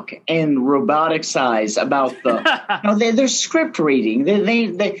talk and roboticize about they're script reading.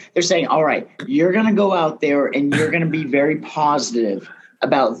 They're saying, all right, you're going to go out there and you're going to be very positive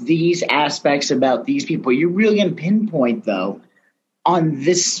about these aspects, about these people. You're really going to pinpoint, though, on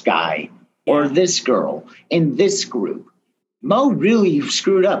this guy or this girl in this group. Mo really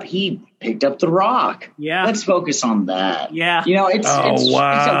screwed up. He picked up The Rock. Yeah. Let's focus on that. Yeah. You know, it's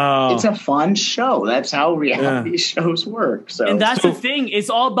a fun show. That's how reality shows work. So, and that's the thing.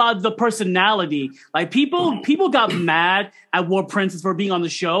 It's all about the personality. Like people got mad at War Princess for being on the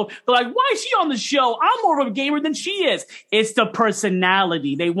show. They're like, why is she on the show? I'm more of a gamer than she is. It's the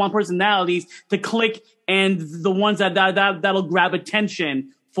personality. They want personalities to click and the ones that'll grab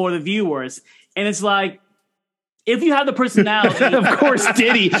attention for the viewers. And it's like, if you have the personality, of course,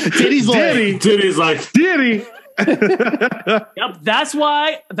 Diddy's like Diddy. Yep, that's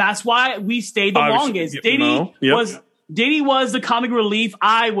why we stayed the longest. Diddy was the comic relief.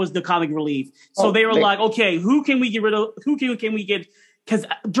 I was the comic relief. So they were like, okay, who can we get rid of? Who can we get? Because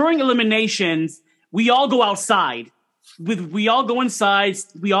during eliminations, we all go outside. We all go inside,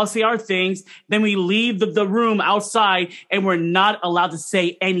 we all say our things, then we leave the room outside, and we're not allowed to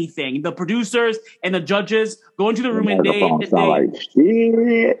say anything. The producers and the judges go into the room and they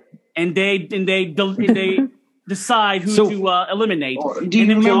decide who to eliminate. Do you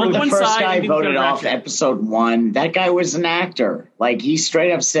remember the first guy voted off episode 1? That guy was an actor. Like, he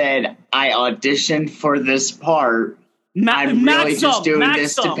straight up said, I auditioned for this part. I'm really just doing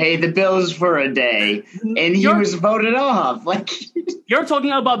this to pay the bills for a day, and he was voted off. Like, you're talking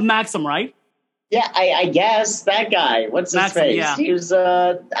about Maxim, right? Yeah, I guess that guy. What's his face? Yeah. He was.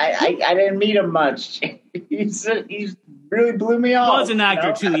 I didn't meet him much. He's really blew me off. He was an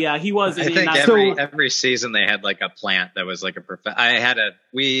actor too. Yeah, he was. I think every season they had like a plant that was like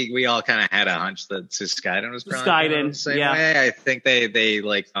we all kind of had a hunch that Suskaiden was probably the same way. I think they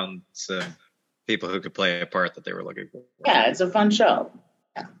like some people who could play a part that they were looking for. Yeah, it's a fun show.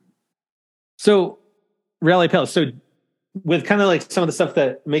 Yeah. So, Rally Pell, so with kind of like some of the stuff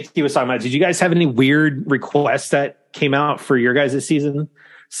that Mickey was talking about, did you guys have any weird requests that came out for your guys' season,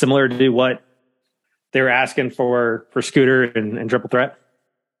 similar to what they were asking for Scooter and Triple Threat?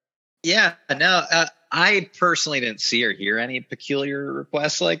 Yeah, no, I personally didn't see or hear any peculiar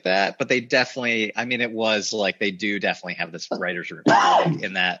requests like that, but they definitely, I mean, it was like, they do definitely have this writer's room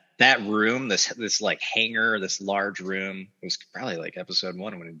in that room, this like hangar, this large room. It was probably like episode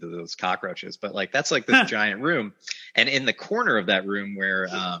 1 when he did those cockroaches, but like, that's like this giant room. And in the corner of that room where,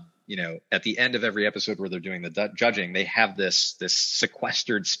 at the end of every episode where they're doing the judging, they have this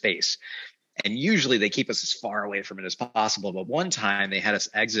sequestered space. And usually they keep us as far away from it as possible. But one time they had us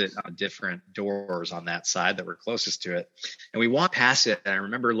exit on different doors on that side that were closest to it. And we walked past it. And I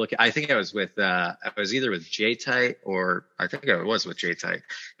remember I think I was either with J-Tight or I think I was with J-Tight.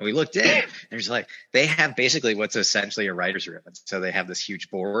 And we looked in and there's like, they have basically what's essentially a writer's room. And so they have this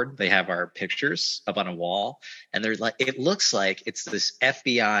huge board. They have our pictures up on a wall. And they're like, it looks like it's this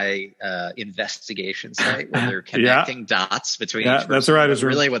FBI investigation site where they're connecting dots between each person. That's a writer's room.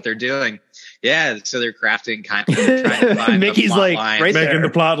 Really what they're doing. Yeah, so they're crafting kind of trying to find Mickey's the plot like line. right making there. the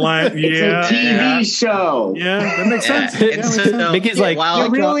plot line. Yeah, it's a TV show. Yeah, that makes sense. And so, Mickey's like, you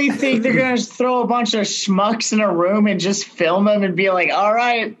really think they're gonna throw a bunch of schmucks in a room and just film them and be like, "All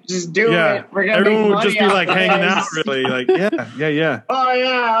right, just do it. We're gonna." Everyone would just be like hanging out, really. Like, yeah. Oh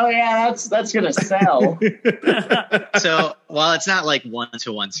yeah, that's gonna sell. So while it's not like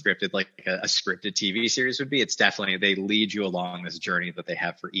one-to-one scripted like a scripted TV series would be, it's definitely they lead you along this journey that they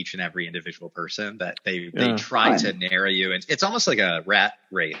have for each and every individual person that they try to narrow you. And it's almost like a rat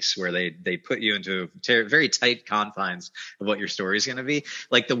race where they put you into very tight confines of what your story is going to be.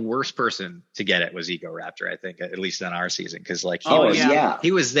 Like the worst person to get it was Ego Raptor, I think, at least on our season. Cause like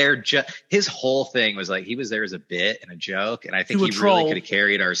he was there. His whole thing was like, he was there as a bit and a joke. And I think he really could have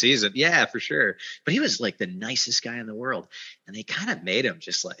carried our season. Yeah, for sure. But he was like the nicest guy in the world. And they kind of made him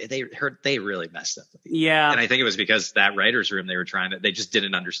just like they really messed up with him. Yeah. And I think it was because that writer's room they just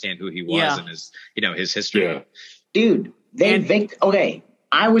didn't understand who he was and his history. Yeah. Dude,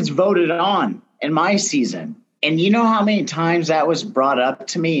 I was voted on in my season. And you know how many times that was brought up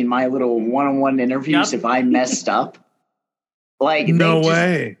to me in my little one-on-one interviews if I messed up? Like no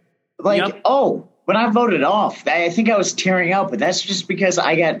way. Like, when I voted off, I think I was tearing up, but that's just because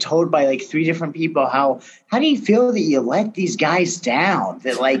I got told by like 3 different people how do you feel that you let these guys down?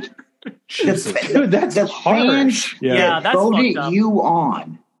 That like the fans voted you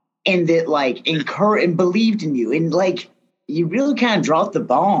on and that like encouraged and believed in you. And like you really kind of dropped the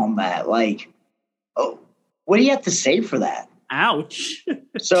ball on that. Like, what do you have to say for that? Ouch.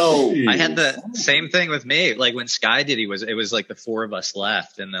 So I had the same thing with me. Like when Sky did, it was like the 4 of us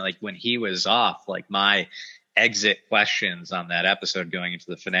left. And then like when he was off, like my exit questions on that episode going into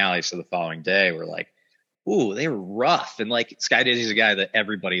the finale. So the following day were like, ooh, they were rough. And like Sky Dizzy's a guy that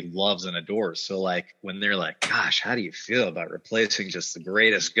everybody loves and adores. So like when they're like, gosh, how do you feel about replacing just the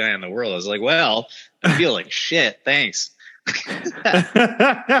greatest guy in the world? I was like, well, I feel like shit. Thanks.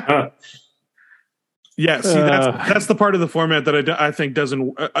 Yeah, see, that's the part of the format that I think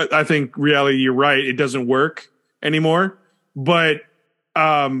doesn't. I think reality, you're right, it doesn't work anymore. But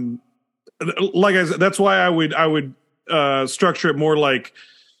like I said, that's why I would structure it more like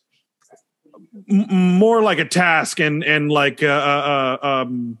a task and like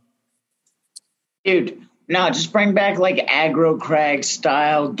dude. No, just bring back like Aggro Crag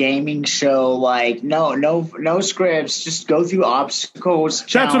style gaming show. Like no scripts. Just go through obstacles.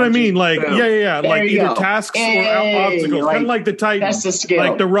 That's what I mean. Like yeah. Like either tasks or obstacles. Like, kind of like the Titan. That's the skill.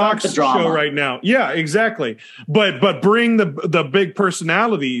 Like the Rock's show right now. Yeah, exactly. But bring the big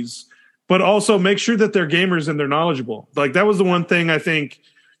personalities, but also make sure that they're gamers and they're knowledgeable. Like that was the one thing I think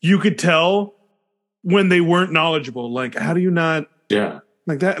you could tell when they weren't knowledgeable. Like how do you not? Yeah.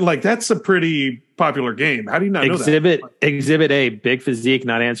 Like that. Like that's a pretty popular game. How do you not know that? Exhibit A, Big Physique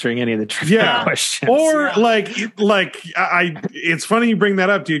not answering any of the trivia questions. Or like it's funny you bring that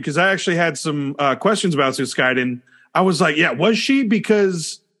up, dude, because I actually had some questions about Suskaiden. I was like, yeah, was she?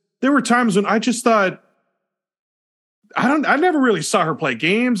 Because there were times when I just thought I never really saw her play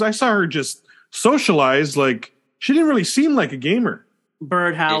games. I saw her just socialize. Like she didn't really seem like a gamer.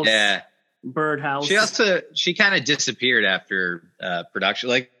 Birdhouse. Yeah. Birdhouse. She kind of disappeared after production.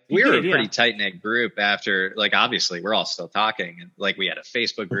 Like we were a pretty tight knit group after, like, obviously we're all still talking, and like we had a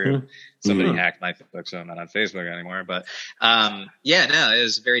Facebook group. Somebody hacked my Facebook, so I'm not on Facebook anymore. But it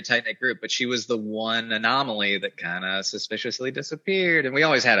was a very tight knit group. But she was the one anomaly that kind of suspiciously disappeared, and we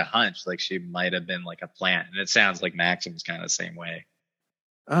always had a hunch like she might have been like a plant. And it sounds like Maxim's kind of the same way.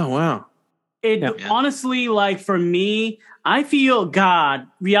 Oh wow. Honestly, like for me, I feel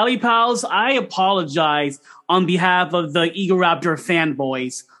Reality Pals, I apologize on behalf of the Egoraptor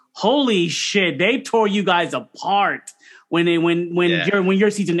fanboys. Holy shit, they tore you guys apart when your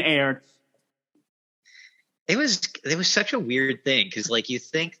season aired. It was such a weird thing because like you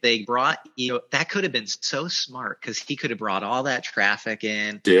think they brought that could have been so smart because he could have brought all that traffic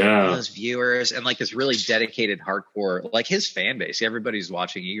in, all those viewers, and like this really dedicated hardcore, like his fan base. Everybody's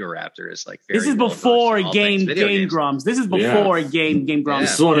watching Egoraptor is like. This is before Game Grumps. This is before Game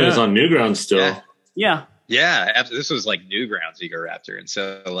Grumps. This is when it was on Newgrounds still. Yeah. Yeah, absolutely. This was like Newgrounds Egoraptor, and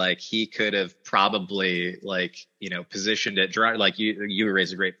so like he could have probably like positioned it like you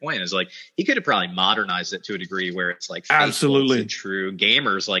raised a great point, is like he could have probably modernized it to a degree where it's like absolutely true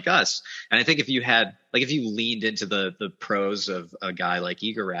gamers like us. And I think if you leaned into the pros of a guy like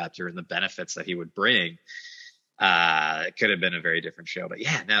Egoraptor and the benefits that he would bring, it could have been a very different show. But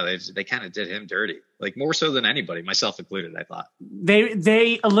yeah, no, they kind of did him dirty, like more so than anybody, myself included. I thought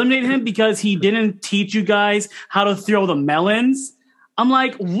they eliminated him because he didn't teach you guys how to throw the melons. I'm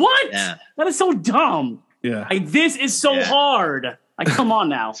like, what? Yeah. That is so dumb. Yeah, like, this is so hard. Like, come on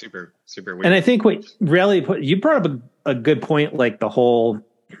now. super weird. And I think you brought up a good point, like the whole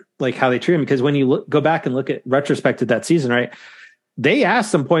like how they treat him, because when you go back and look at retrospect at that season, right? They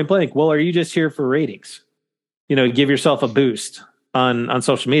asked him point blank, "Well, are you just here for ratings? Give yourself a boost on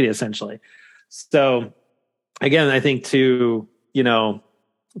social media, essentially." So again, I think to,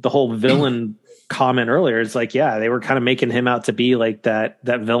 the whole villain comment earlier, it's like, yeah, they were kind of making him out to be like that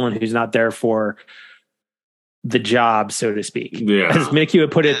villain who's not there for the job, so to speak. Yeah. As Mickey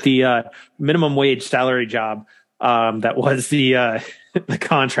would put it, the minimum wage salary job that was the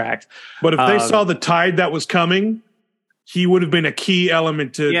contract. But if they saw the tide that was coming, he would have been a key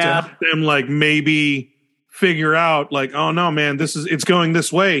element to help them like maybe figure out like, oh no, man, it's going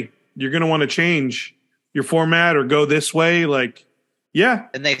this way. You're going to want to change your format or go this way. Like, yeah.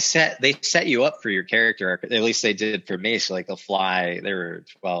 And they set you up for your character arc. At least they did for me. So like they'll fly, there were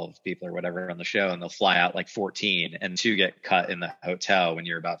 12 people or whatever on the show, and they'll fly out like 14 and 2 get cut in the hotel when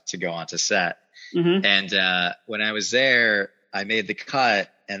you're about to go onto set. Mm-hmm. And when I was there, I made the cut,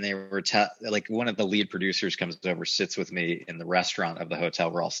 and they were like one of the lead producers comes over, sits with me in the restaurant of the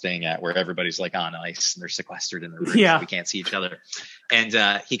hotel we're all staying at, where everybody's like on ice and they're sequestered in their rooms. Yeah. So we can't see each other.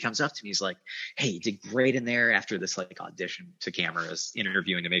 And he comes up to me, he's like, "Hey, you did great in there." After this like audition to cameras,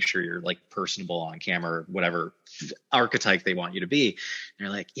 interviewing to make sure you're like personable on camera, whatever archetype they want you to be. And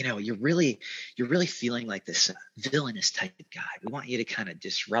they're like, you're really feeling like this villainous type of guy. We want you to kind of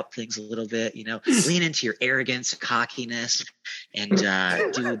disrupt things a little bit, lean into your arrogance, cockiness, and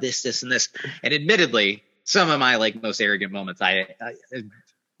do this and this. And admittedly, some of my like most arrogant moments I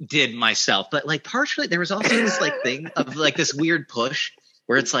did myself, but like partially there was also this like thing of like this weird push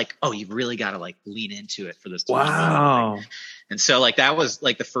where it's like, oh, you really got to like lean into it for this to be Wow. And so like that was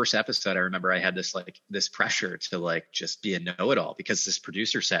like the first episode. I remember I had this pressure to like just be a know-it-all, because this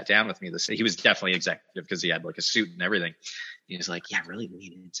producer sat down with me. He was definitely executive because he had like a suit and everything. He was like, yeah, really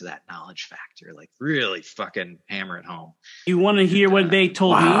lean into that knowledge factor, like really fucking hammer it home. You want to hear what they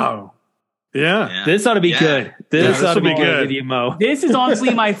told me? Wow. Yeah. This ought to be good. This ought to be good with you, Mo. This is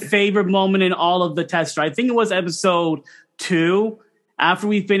honestly my favorite moment in all of the tester. I think it was episode 2 after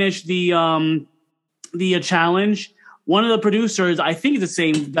we finished the challenge. One of the producers, I think it's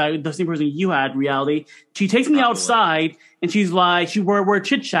the same person you had, Reality. She takes me outside and she's like, we're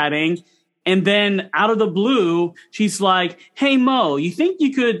chit chatting, and then out of the blue, she's like, "Hey Mo, you think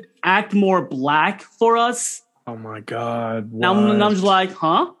you could act more black for us?" Oh my God. Now I'm just like,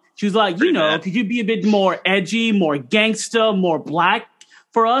 huh? She was like, could you be a bit more edgy, more gangsta, more black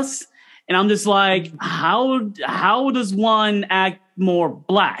for us? And I'm just like, how does one act more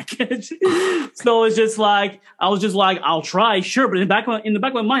black? So it's just like, I was just like, I'll try, sure. But in the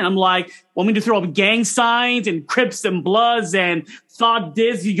back of my mind, I'm like, want me to throw up gang signs and Crips and Bloods and thought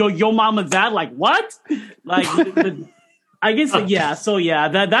this, your mama that? Like, what? Like, I guess, yeah. So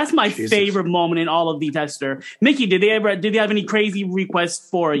yeah, that's my favorite moment in all of the tester. Mickey, did they have any crazy requests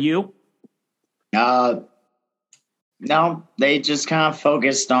for you? No, they just kind of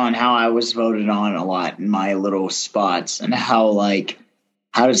focused on how I was voted on a lot in my little spots, and how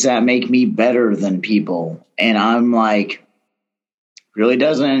does that make me better than people? And I'm like, really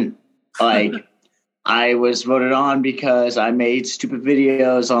doesn't. Like, I was voted on because I made stupid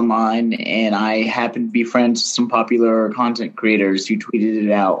videos online, and I happened to be friends with some popular content creators who tweeted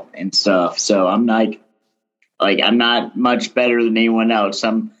it out and stuff. So I'm like I'm not much better than anyone else.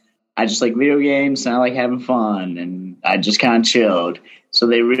 I just like video games, and I like having fun, and I just kind of chilled. So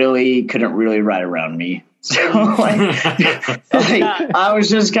they really couldn't really ride around me. So I was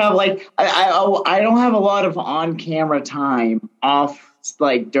just kind of like, I don't have a lot of on-camera time off,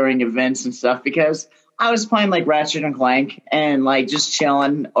 like during events and stuff, because I was playing like Ratchet and Clank and like just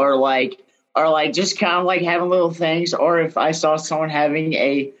chilling, or just kind of like having little things. Or if I saw someone having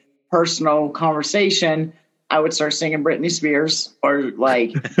a personal conversation, I would start singing Britney Spears or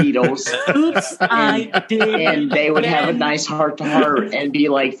like Beatles. Oops, I did. And they would have a nice heart to heart and be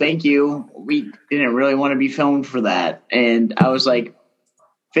like, "Thank you. We didn't really want to be filmed for that." And I was like,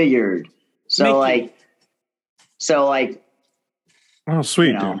 figured. So Mickey. Oh,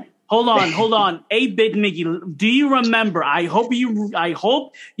 sweet, dude. Hold on. 8-bit Mickey, do you remember? I hope you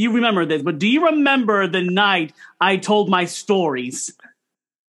remember this, but do you remember the night I told my stories?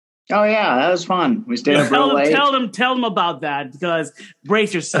 Oh yeah, that was fun. We stayed up real late. Tell them about that, because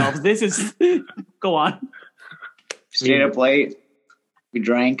brace yourselves. This is go on. Stayed up late. We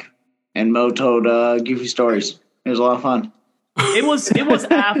drank, and Mo told goofy stories. It was a lot of fun. It was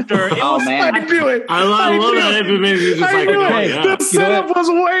after. Man, I knew it. I love that. It makes you just I like, knew oh, it. yeah. The setup was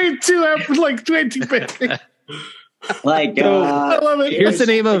way too big. like I love it. Here's the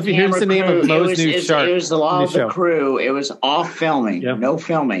name of Mo's new shark. It was a lot of the crew. It was off filming, Yeah. no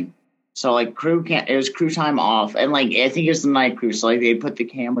filming. So like it was crew time off, and like I think it was the night crew. So like they put the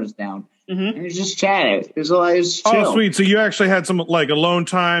cameras down and it was just chatted. It was chill. Oh, sweet. So you actually had some like alone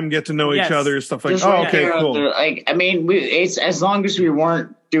time, get to know each other, stuff like. Just Oh, okay, cool. Like I mean, it's as long as we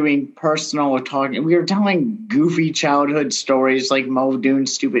weren't doing personal or talking, we were telling goofy childhood stories like Mo doing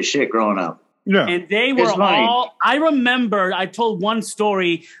stupid shit growing up. Yeah. And they were all, I remember I told one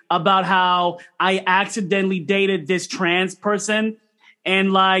story about how I accidentally dated this trans person.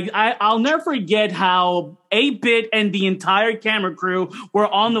 And like, I'll never forget how 8-bit and the entire camera crew were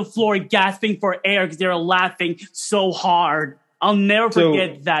on the floor gasping for air because they were laughing so hard. I'll never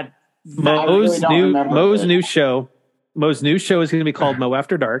forget that. Mo's new show is going to be called Mo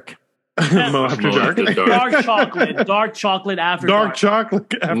After Dark. Mo After Dark. Dark chocolate after dark. Dark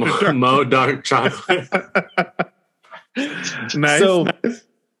chocolate after dark. Mo dark chocolate. Nice. So,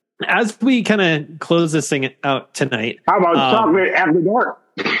 as we kind of close this thing out tonight, How about chocolate after dark?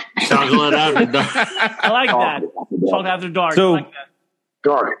 Chocolate after dark. I like that. Chocolate after dark. So, I like that.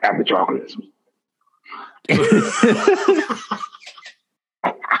 Dark after chocolate. You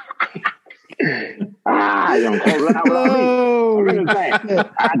don't close it out without me. I'm gonna say, I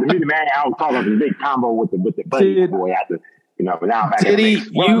had to meet the man. I was talking a big combo with the buddy boy after, but now I'm back. Diddy,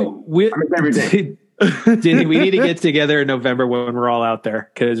 I miss everything. Diddy, we need to get together in November when we're all out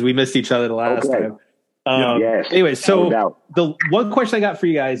there because we missed each other the last time. Yes. Anyway, so No the one question I got for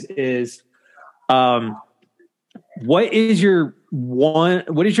you guys is, what is your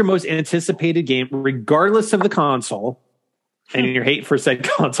most anticipated game, regardless of the console and your hate for said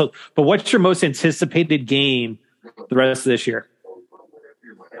console, but what's your most anticipated game the rest of this year?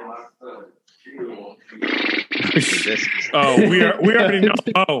 Oh, we already know.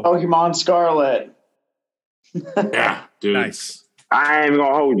 Oh, Pokemon Scarlet. Yeah, dude. nice. I ain't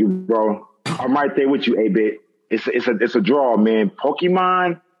gonna hold you, bro. I'm right there with you, A-Bit. It's a draw, man.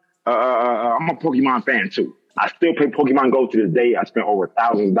 Pokemon. I'm a Pokemon fan too. I still play Pokemon Go to this day. I spent over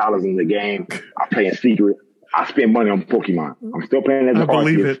 $1,000 in the game. I play in secret. I spend money on Pokemon. I'm still playing as an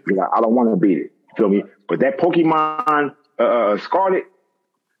believe artist. I don't want to beat it. You feel me? But that Pokemon Scarlet,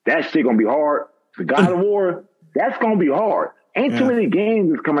 that shit gonna be hard. The God of War, that's gonna be hard. Ain't too many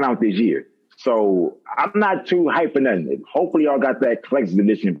games that's coming out this year. So I'm not too hyped for nothing. Hopefully y'all got that collector's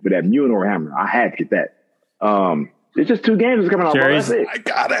edition for that Mjolnir hammer. I had to get that. It's just 2 games that's coming out. Bro. That's it. I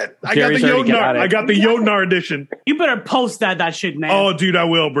got it. Jerry's already got it. I got the Yodnar edition. You better post that shit, man. Oh, dude, I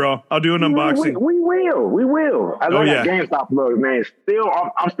will, bro. I'll do an unboxing. We will. I love that GameStop love, man.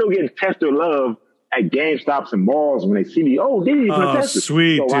 I'm still getting tester love at GameStops and malls when they see me. Oh, Diddy, you can test it.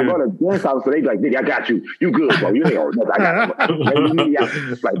 Sweet, so dude. I go to GameStop, so they be like, Diddy, I got you. You good, bro. You ain't I got you.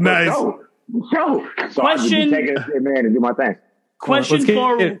 Like, nice. Yo. So Question. I just be taking it, man, and do my thing. Question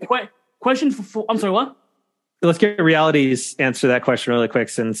for. I'm sorry. What? Let's get Reality's answer to that question really quick.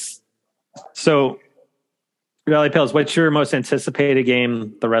 So Reality Pales, what's your most anticipated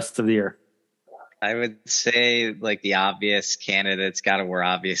game the rest of the year? I would say like the obvious candidates, God of War,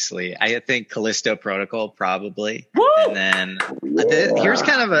 obviously. I think Callisto Protocol probably. Woo! And then here's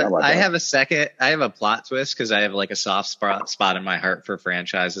kind of I have a plot twist because I have like a soft spot in my heart for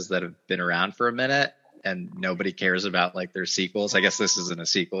franchises that have been around for a minute and nobody cares about like their sequels. I guess this isn't a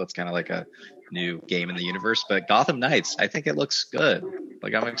sequel. It's kind of like a new game in the universe, but Gotham Knights, I think it looks good.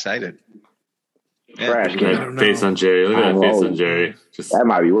 Like I'm excited. Trash game. Face on Jerry. Look at that face on Jerry. That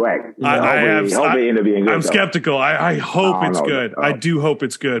might be whack. Hope it end up being good. I'm skeptical. I hope it's good. I do hope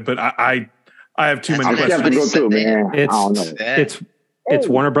it's good, but I have too many questions. I'm skeptical too, man. I don't know. It's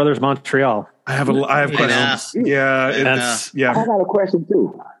Warner Brothers Montreal. I have questions. Yeah, I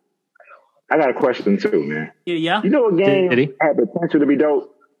got a question too, man. Yeah. You know a game had potential to be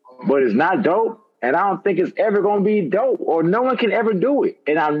dope, but it's not dope, and I don't think it's ever going to be dope, or no one can ever do it,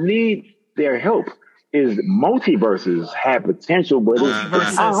 and I need their help. Is Multiverses had potential, but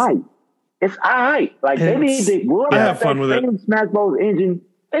it's all right. It's all right. Like they need to have fun with it. Smash Bros. Engine.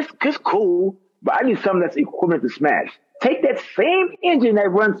 It's cool, but I need something that's equivalent to Smash. Take that same engine that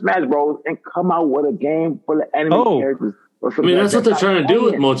runs Smash Bros. And come out with a game full of anime characters. I mean, that's what they're trying to do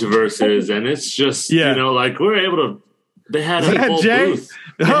with Multiverses, and it's just like we're able to. They had a full booth.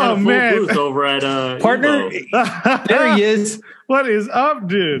 Oh man, booth over at partner. There he is. What is up,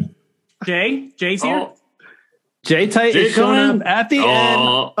 dude? Jay's here. J-Tight is showing up at the end.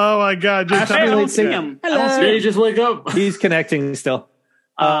 Oh my God, J-Tight. I don't see him. Jay, just wake up. He's connecting still.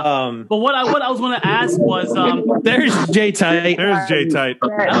 But what I was going to ask was, there's J-Tight. There's J-Tight.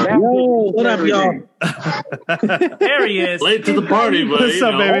 What up, y'all? There he is. Late to the party, but what's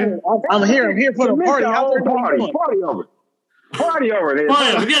up, baby? I'm here for the party. Party over. Party over there.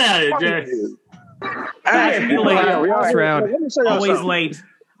 Get out of here, Jay. Always late.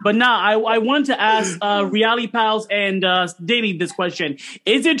 But now I wanted to ask Reality Pals and Diddy this question.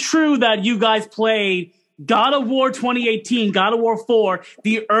 Is it true that you guys played God of War 2018, God of War 4,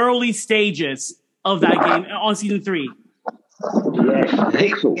 the early stages of that game on Season 3? Yes,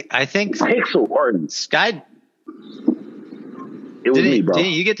 Pixel. I think Pixel or Sky. It was me, bro. Did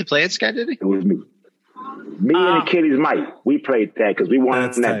you get to play it, Sky? Did he? It was me. Me and the Kiddies Mike. We played that because we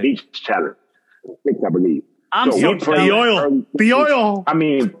won that beach challenge. I believe. The oil. I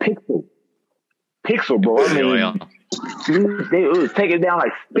mean, Pixel, bro. I mean, they was taking down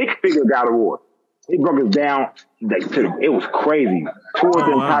like six-figure God of War. They broke it down. It was crazy. Toured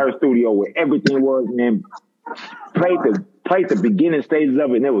the entire studio where everything was, and played the beginning stages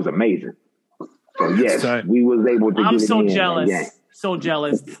of it, and it was amazing. So yes, we was able to. I'm get so it in. jealous. Yeah. So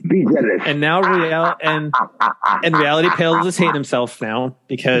jealous. Be jealous. And now Reality Pales is hating himself now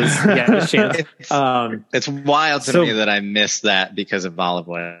because he had his chance. It's wild to me that I missed that because of olive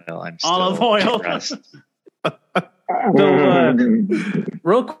oil. I'm still olive oil. impressed. So,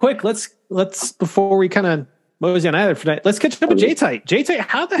 real quick, let's before we kind of mosey on either for tonight, let's catch up with J-Tight. J-Tight,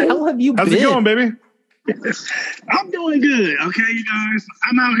 how the hell have you been? How's it going, baby? I'm doing good. Okay, you guys.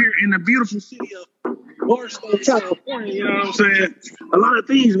 I'm out here in the beautiful city of Barstow, California. You know what I'm saying? A lot of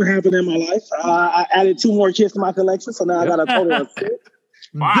things been happening in my life. I added 2 more kids to my collection, so now I got a total of 6.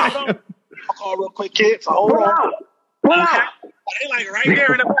 Wow. I'll call real quick, kids. So hold on. They like right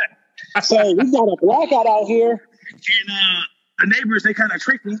there in the back. So we got a blackout out here, and the neighbors, they kind of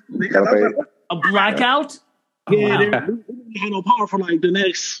tricked me. A blackout? Yeah, we didn't have no power for like the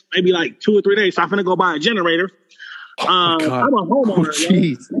next maybe like 2 or 3 days. So I'm finna go buy a generator. I'm a homeowner.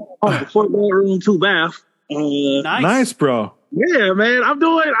 Jeez. 4-bedroom, 2-bath. Nice, bro. Yeah, man. I'm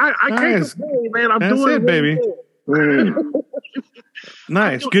doing. I can't Nice. complain, man. I'm That's doing it, baby. good.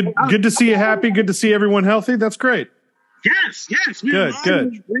 Nice. Good to see you happy. Good to see everyone healthy. That's great. Yes. We're Good,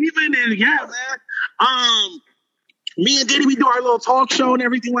 good. breathing and man. Me and Diddy, we do our little talk show and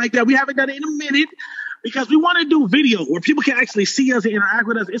everything like that. We haven't done it in a minute because we want to do video where people can actually see us and interact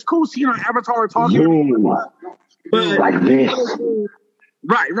with us. It's cool seeing our avatar talking. But, Like this.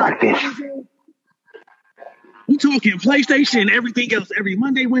 right. Like this. We talking PlayStation and everything else every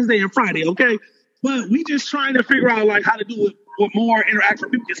Monday, Wednesday, and Friday, okay? But we just trying to figure out like how to do it with more interaction.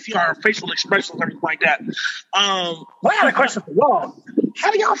 People can see our facial expressions and everything like that. I got a question for y'all.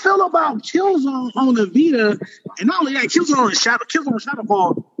 How do y'all feel about Killzone on the Vita? And not only that, Killzone on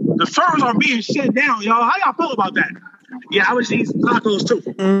Shadowfall, the servers are being shut down, y'all. How y'all feel about that? Yeah, I was eating tacos too.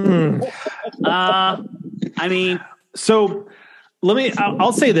 I mean, So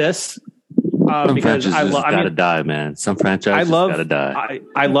I'll say this. Some Because franchises gotta die, man. Some franchises gotta die.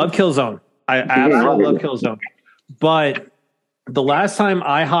 I love Killzone. I absolutely love Killzone. But the last time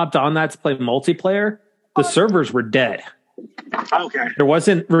I hopped on that to play multiplayer, the servers were dead. Okay. There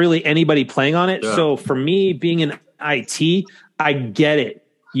wasn't really anybody playing on it. Yeah. So for me, being in IT, I get it.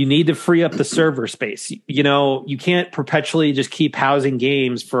 You need to free up the server space. You know, you can't perpetually just keep housing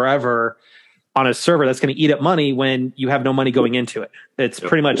games forever on a server that's going to eat up money when you have no money going into it. It's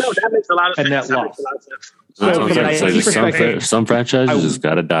pretty much that makes a lot of a net sense. loss. That's what I'm saying. Some franchises just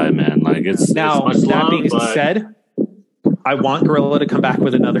gotta die, man. Like it's now. It's that being said, I want Guerrilla to come back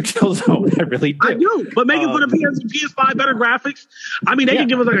with another Killzone. I really do. I do, but make it for the PS5 better graphics. I mean, they can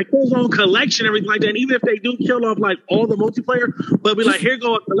give us like a Killzone collection, everything like that. And even if they do kill off like all the multiplayer, but be like, here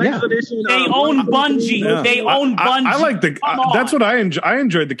go a collector's edition. They own Bungie. Yeah. They own Bungie. I like that's what I enjoy. I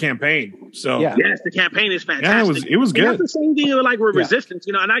enjoyed the campaign. So yes, the campaign is fantastic. Yeah, it was good. And that's the same thing like with Resistance,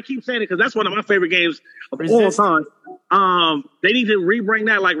 you know. And I keep saying it because that's one of my favorite games of all time. They need to rebring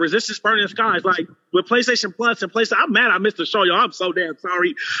that like Resistance Burning Skies, like with PlayStation Plus and PlayStation. I'm mad I missed the show, y'all. I'm so damn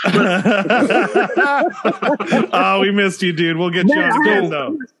sorry. Oh, we missed you, dude. We'll get you on again,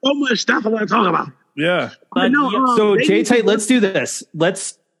 though. So much stuff I want to talk about. Yeah. But no, so J-Tight, let's do this.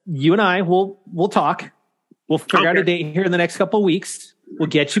 You and I we'll talk. We'll figure out a date here in the next couple of weeks. We'll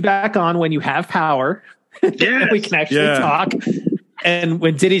get you back on when you have power. Yes. We can actually talk. And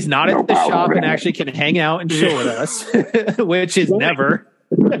when Diddy's not at the shop and actually can hang out and chill with us, which is never.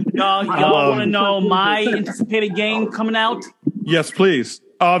 Y'all want to know my anticipated game coming out? Yes, please.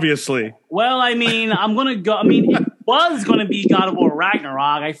 Obviously. Well, I mean, I'm gonna go. I mean, it was gonna be God of War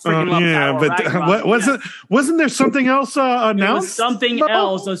Ragnarok. I freaking love God of War Ragnarok. Wasn't there something else announced? There was something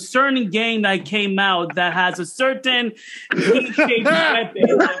else, a certain game that came out that has a certain V-shaped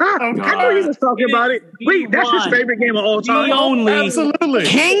weapon. I know he was talking about it. Wait, that's his favorite game of all time. The only Absolutely.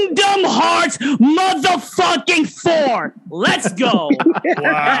 Kingdom Hearts motherfucking 4. Let's go.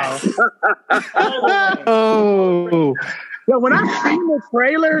 Wow. Oh. Well, when I seen the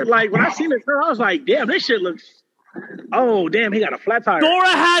trailer, I was like, damn, this shit looks. Oh, damn, he got a flat tire. Dora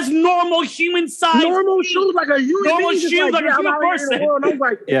has normal human size. Normal shoes, like a human normal being, shoes, like a human person. And I was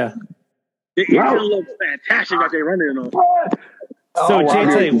like, yeah. It looks fantastic that they're running on. So,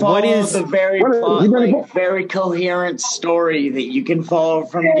 JT, what is the very very coherent story that you can follow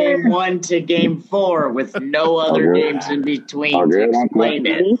from game 1 to game 4 with no other games in between to explain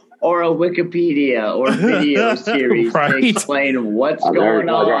it, or a Wikipedia or video series to explain what's going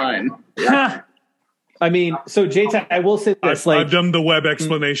on? I mean, so JT, I will say this: I've done the web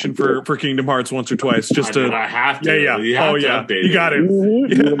explanation for Kingdom Hearts once or twice, just to. I have to. Yeah. You got it.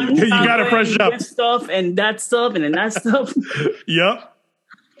 Mm-hmm. You got to fresh up. This stuff and that stuff and then that stuff. Yep.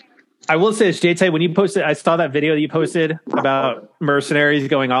 I will say this, JT, when you posted, I saw that video that you posted about mercenaries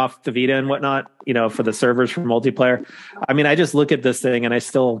going off the Vita and whatnot, you know, for the servers for multiplayer. I mean, I just look at this thing and I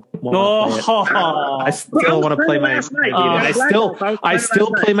still want to play it. I still want to play my Vita. I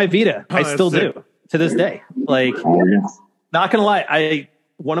still play my Vita. I still do to this day. Like, not gonna lie,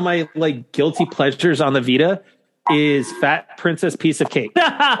 one of my like guilty pleasures on the Vita is Fat Princess Piece of Cake. Bring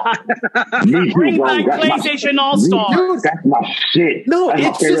back PlayStation All Stars. That's my shit. No,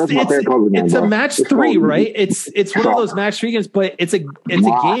 that's it's a match 3, right? It's one of those match 3 games, but it's a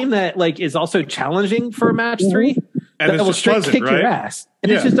game that like is also challenging for a match 3. And that will straight kick your ass.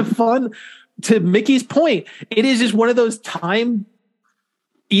 And it's just a fun. To Mickey's point, it is just one of those time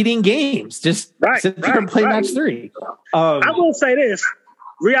eating games. Just sit there and play match 3. I will say this.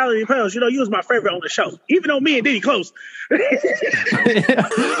 Reality Pals, you was my favorite on the show, even though me and Diddy close.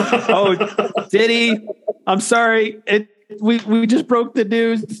 Oh, Diddy, I'm sorry. We just broke the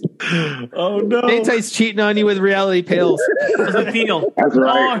news. Oh no! J-Tight's cheating on you with reality pills. How's it feel? That's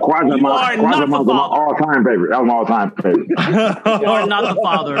right. You are not the my father. all-time favorite. That was my all-time favorite. You are not the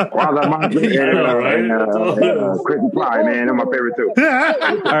father. and Chrissy Fly, man, they're my favorite too.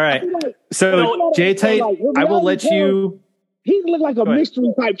 All right. So J-Tight, I will let you. He looked like a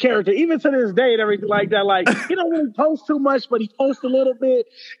mystery type character, even to this day and everything like that. Like, he don't really post too much, but he posts a little bit.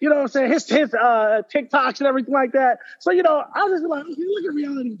 You know what I'm saying? His TikToks and everything like that. So, you know, I was just like, okay, look at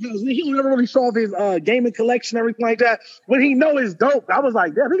reality pills. He don't ever really show off his gaming collection and everything like that. When he know it's dope, I was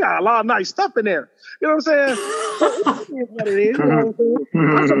like, damn, he got a lot of nice stuff in there. You know what I'm saying? So it is what it is. You know what I'm saying?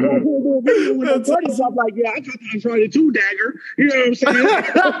 I'm surprised he do a video with the buddies. I'm like, yeah, I got the Uncharted 2 dagger. You know what I'm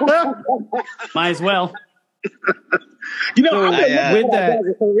saying? Might as well. You know, with that,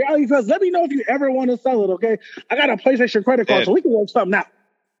 so reality pills, let me know if you ever want to sell it, okay? I got a PlayStation credit card, so we can work something out.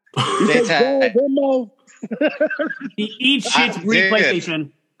 He eats shit's free PlayStation.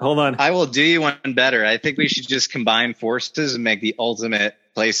 Hold on. I will do you one better. I think we should just combine forces and make the ultimate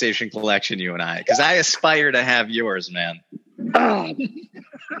PlayStation collection, you and I, because I aspire to have yours, man.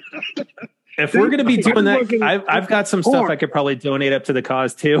 If we're going to be doing that, I've got some stuff I could probably donate up to the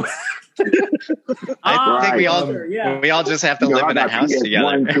cause too. I think we all just have to live in a house together.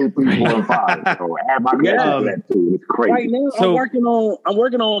 1, 2, 3, 4, and 5. So add my to that too. It's crazy. Right now, I'm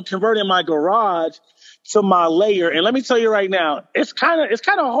working on converting my garage to my layer, and let me tell you right now, it's kind of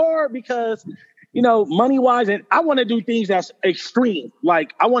hard because, you know, money wise, and I want to do things that's extreme.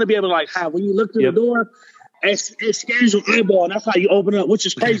 Like, I want to be able to like have when you look through the door, it scans your eyeball, and that's how you open it up, which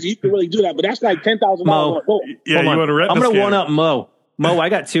is crazy. You can really do that, but that's like $10,000. Yeah, you want to I'm going to one up Mo. Mo, I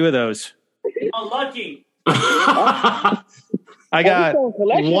got 2 of those. Unlucky. I got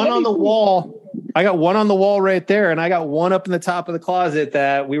one on the wall. I got one on the wall right there, and I got one up in the top of the closet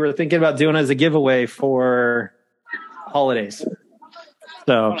that we were thinking about doing as a giveaway for holidays.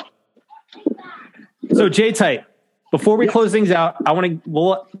 So J-Tight, before we close things out,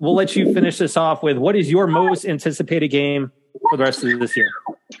 we'll let you finish this off with what is your most anticipated game for the rest of this year,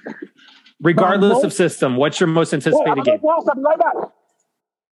 regardless of system. What's your most anticipated game?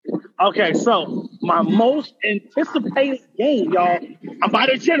 Okay, so my most anticipated game, y'all. I'm by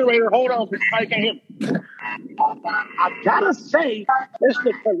the generator. Hold on, because I can't hear me. I gotta say, it's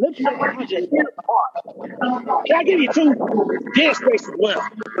the Calypso Project here at the park. Can I give you 2 Dead Space as well?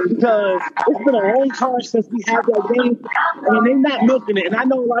 Because it's been a long time since we had that game, and they're not milking it. And I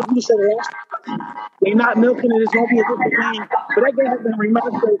know a lot of people said they're not milking it. It's gonna be a different game, but that game has been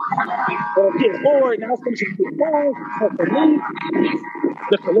remastered on PS4. Now it's coming to PS5. So for me,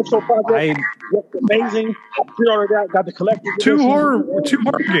 the Calypso Project looks amazing. Got the collector's two horror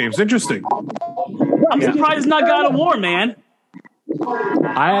games. Interesting. I'm surprised it's not God of War, man.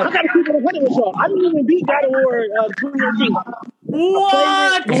 I gotta keep it 100 with y'all. I didn't even beat God of War 2018.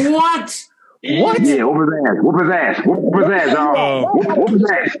 What? What? Yeah, whoop his ass, y'all. Whoop his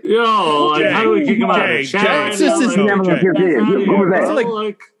ass. Yo, like, how do we kick him out of the chat?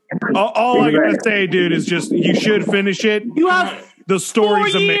 All I gotta say, dude, is just you should finish it. You have the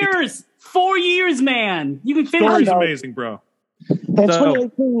story's 4 amazing. years. 4 years, man. You can finish Story's it. amazing, bro. In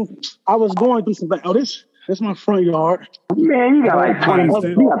 2018, I was going through something. Oh, this my front yard. Man, you got like 20,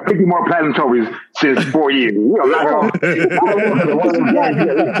 you got 50 more platinum trophies since 4 years. You know,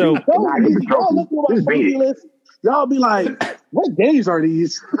 y'all be like, what games are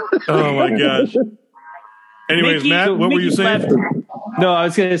these? Oh my gosh. Anyways, Mickey, Matt, what were you saying? No, I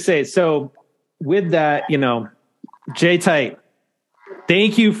was going to say, so with that, you know, J-Tight,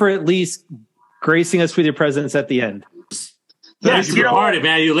 thank you for at least gracing us with your presence at the end. Late to the party,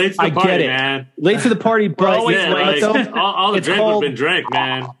 man. You late to the party, man. Late to the party, but all the drink has been drank,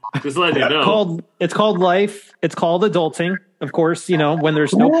 man. Just letting you know. It's called life. It's called adulting. Of course, you know, when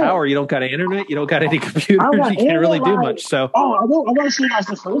there's no power, you don't got an internet, you don't got any computers, you can't really do much. So, I want to show you guys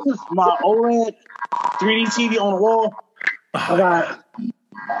this. So this is my OLED 3D TV on the wall. I got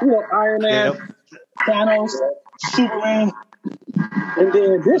Iron Man, Thanos, Superman. And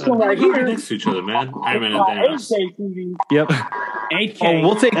then this one right here next to each other, man. Iron Man and Thanos. 8K TV. Yep. 8K. Oh,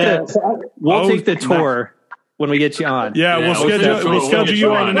 we'll take the tour when we get you on. Yeah, we'll schedule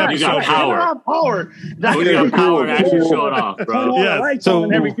you on an episode. You got power. I have power. We got power to actually show it off, bro. Yeah. So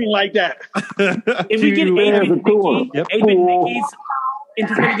and everything like that. If we get 8-bit Mickey's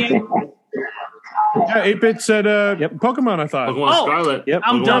anticipated game. Yeah, 8-bit said Pokemon, I thought. Pokemon Scarlet. Yep.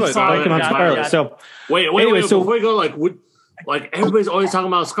 I'm done. Pokemon Scarlet. So wait. So before we go, like everybody's always talking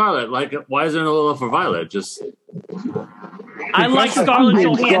about Scarlet. Like, why isn't there no love for Violet? Just I like Scarlet I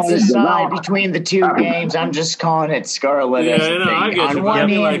can't Johansson. decide between the 2 games. I'm just calling it Scarlet. Yeah, I get On you. one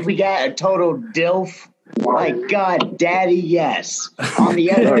Yeah, end, we got a total DILF Like, God, Daddy, yes. On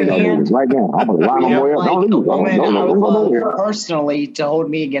the other hand, right now, I'm gonna line my boy up. like Don't a leave. woman I would Don't go love there. personally to hold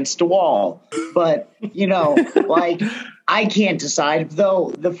me against a wall. But, like, I can't decide.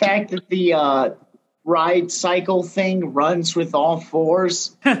 Though the fact that the ride cycle thing runs with all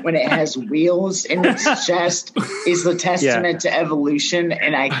fours when it has wheels in its chest is the testament to evolution,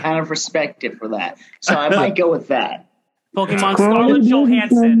 and I kind of respect it for that. So I might go with that. Pokemon Scarlet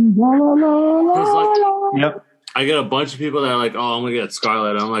Johansson. Yep. I get a bunch of people that are like, "Oh, I'm gonna get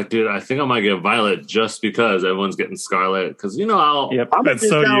Scarlet." I'm like, dude, I think I might get Violet just because everyone's getting Scarlet. Because I'll That's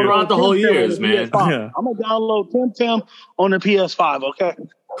so you. throughout the whole years, man. Yeah. I'm gonna download Temtem on the PS5. Okay.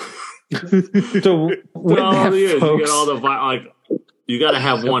 So with all that, the years, you folks, get all the like. You got to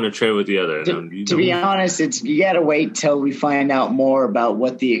have one to trade with the other. To be honest, you got to wait till we find out more about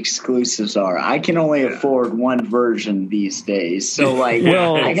what the exclusives are. I can only afford one version these days, so like,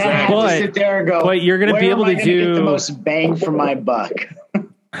 Well, I gotta have to sit there and go. but you're gonna be where able am I to gonna get the do- most bang for my buck.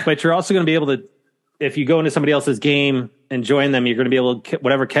 but you're also going to be able to, if you go into somebody else's game and join them, you're going to be able to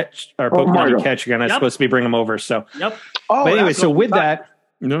whatever catch or Pokemon you catch, you're going to supposed to be bringing them over. So, Yep. Oh, but anyway, that's so what- with that.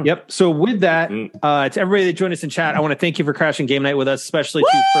 No. Yep. So with that, to everybody that joined us in chat, I want to thank you for crashing game night with us, especially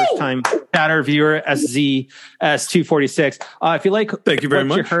to first-time chatter viewer SZS246. If you like, Thank you very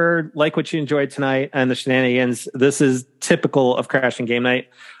what you much. heard, like what you enjoyed tonight, and the shenanigans, this is typical of crashing game night.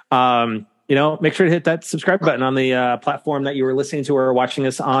 Make sure to hit that subscribe button on the platform that you were listening to or watching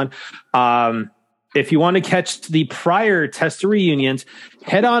us on. If you want to catch the prior tester reunions,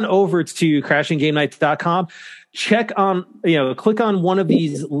 head on over to crashinggamenight.com. Click on one of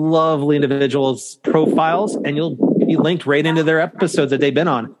these lovely individuals' profiles, and you'll be linked right into their episodes that they've been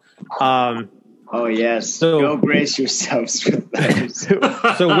on. Oh yes, So- go brace yourselves for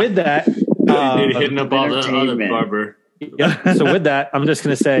that. So with that, hitting up all the other entertainment. barber. so with that, I'm just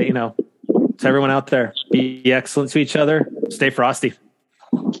going to say, to everyone out there, be excellent to each other. Stay frosty.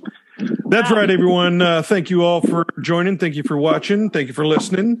 That's right, everyone. Thank you all for joining. Thank you for watching. Thank you for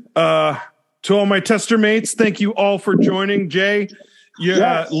listening. To all my tester mates, thank you all for joining. Jay,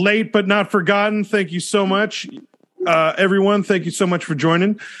 you're late but not forgotten. Thank you so much. Everyone, thank you so much for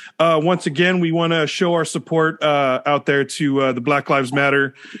joining. Once again, we want to show our support out there to the Black Lives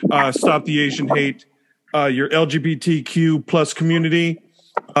Matter, Stop the Asian Hate, your LGBTQ plus community.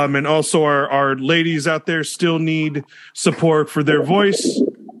 And also our ladies out there still need support for their voice.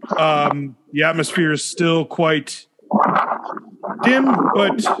 The atmosphere is still quite dim,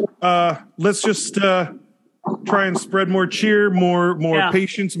 but let's just try and spread more cheer, more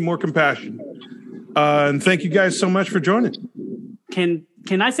patience, and more compassion. And thank you guys so much for joining. Can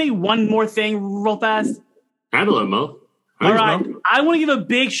I say one more thing real fast? Handle it, Mo. All right. I want to give a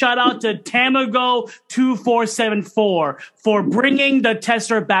big shout out to Tamago2474 for bringing the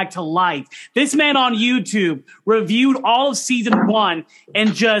tester back to life. This man on YouTube reviewed all of season 1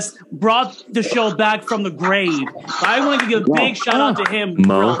 and just brought the show back from the grave. I want to give a big shout out to him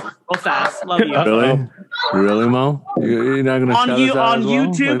Mo. real fast. Love you. Really, Mo? You're not gonna On shout you us out on as well?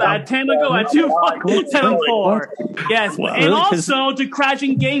 YouTube Like, at Tamago at 2474. Yes, and also to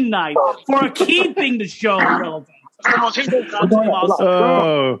Crashing Game Night for keeping the show relevant. Oh,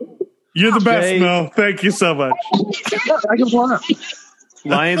 you're the best, Jay. Mel. Thank you so much.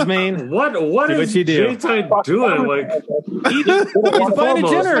 Lion's Mane. What Do is what you do. J-Type doing? Like, He's buying a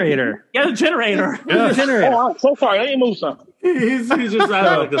generator. Get a generator. Yeah. Generator. Oh, I'm so sorry. Let me move some. he's just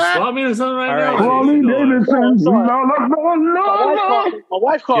out like a swap meet or something right All now. right. My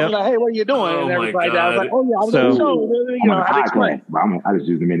wife called Yep. me like, "Hey, what are you doing?" Oh, and my everybody. I was like, God. "Oh yeah, I was So- on the show." I had to explain. I just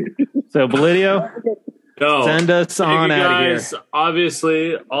used a minute. So, Belidio, Yo, send us thank on you out of here. guys.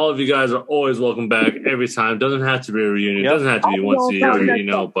 Obviously, all of you guys are always welcome back every time. Doesn't have to be a reunion. Yep. Doesn't have to be once a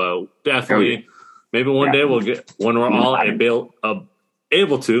year, but definitely, maybe one day we'll get when we're all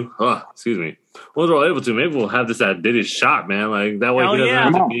able to. Excuse me. When we're all able to, maybe we'll have this at Diddy's shop, man. Like that way, Hell he doesn't yeah.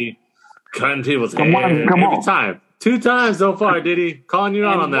 have to Come on. be cutting people's Come on, hair come every on. time. 2 times so far, Diddy. Calling you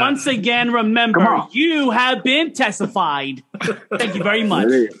out on And that. once again, Come remember, on. you have been testified. Thank you very much.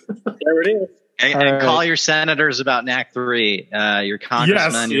 There it is. And All right. call your senators about NAC 3, your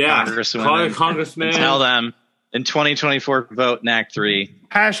congressmen, your yeah. congresswomen. Call your congressman. and tell them in 2024 vote NAC 3.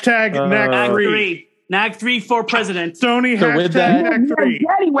 Hashtag NAC NAC NAC3. 3. NAC 3 for president. Stoney, So with hashtag that- NAC3.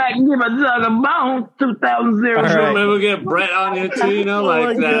 Daddy Wack give a dog a bone. 2000. All right. Maybe we'll get Brett on here too, you know, Oh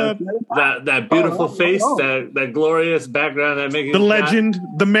like my that beautiful face, that glorious background that makes The legend,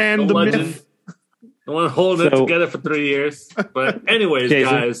 the man, the legend. myth. The one holding it So- together for 3 years. But anyways,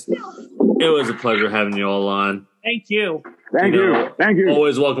 Jason. guys, it was a pleasure having you all on. Thank you. Thank You you. know, Thank you.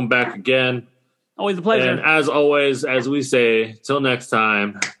 Always welcome back again. Always a pleasure. And as always, as we say, till next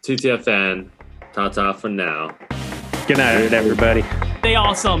time, TTFN, Ta-ta for now. Good night, everybody. Stay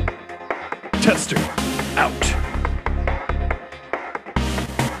awesome. Tester out.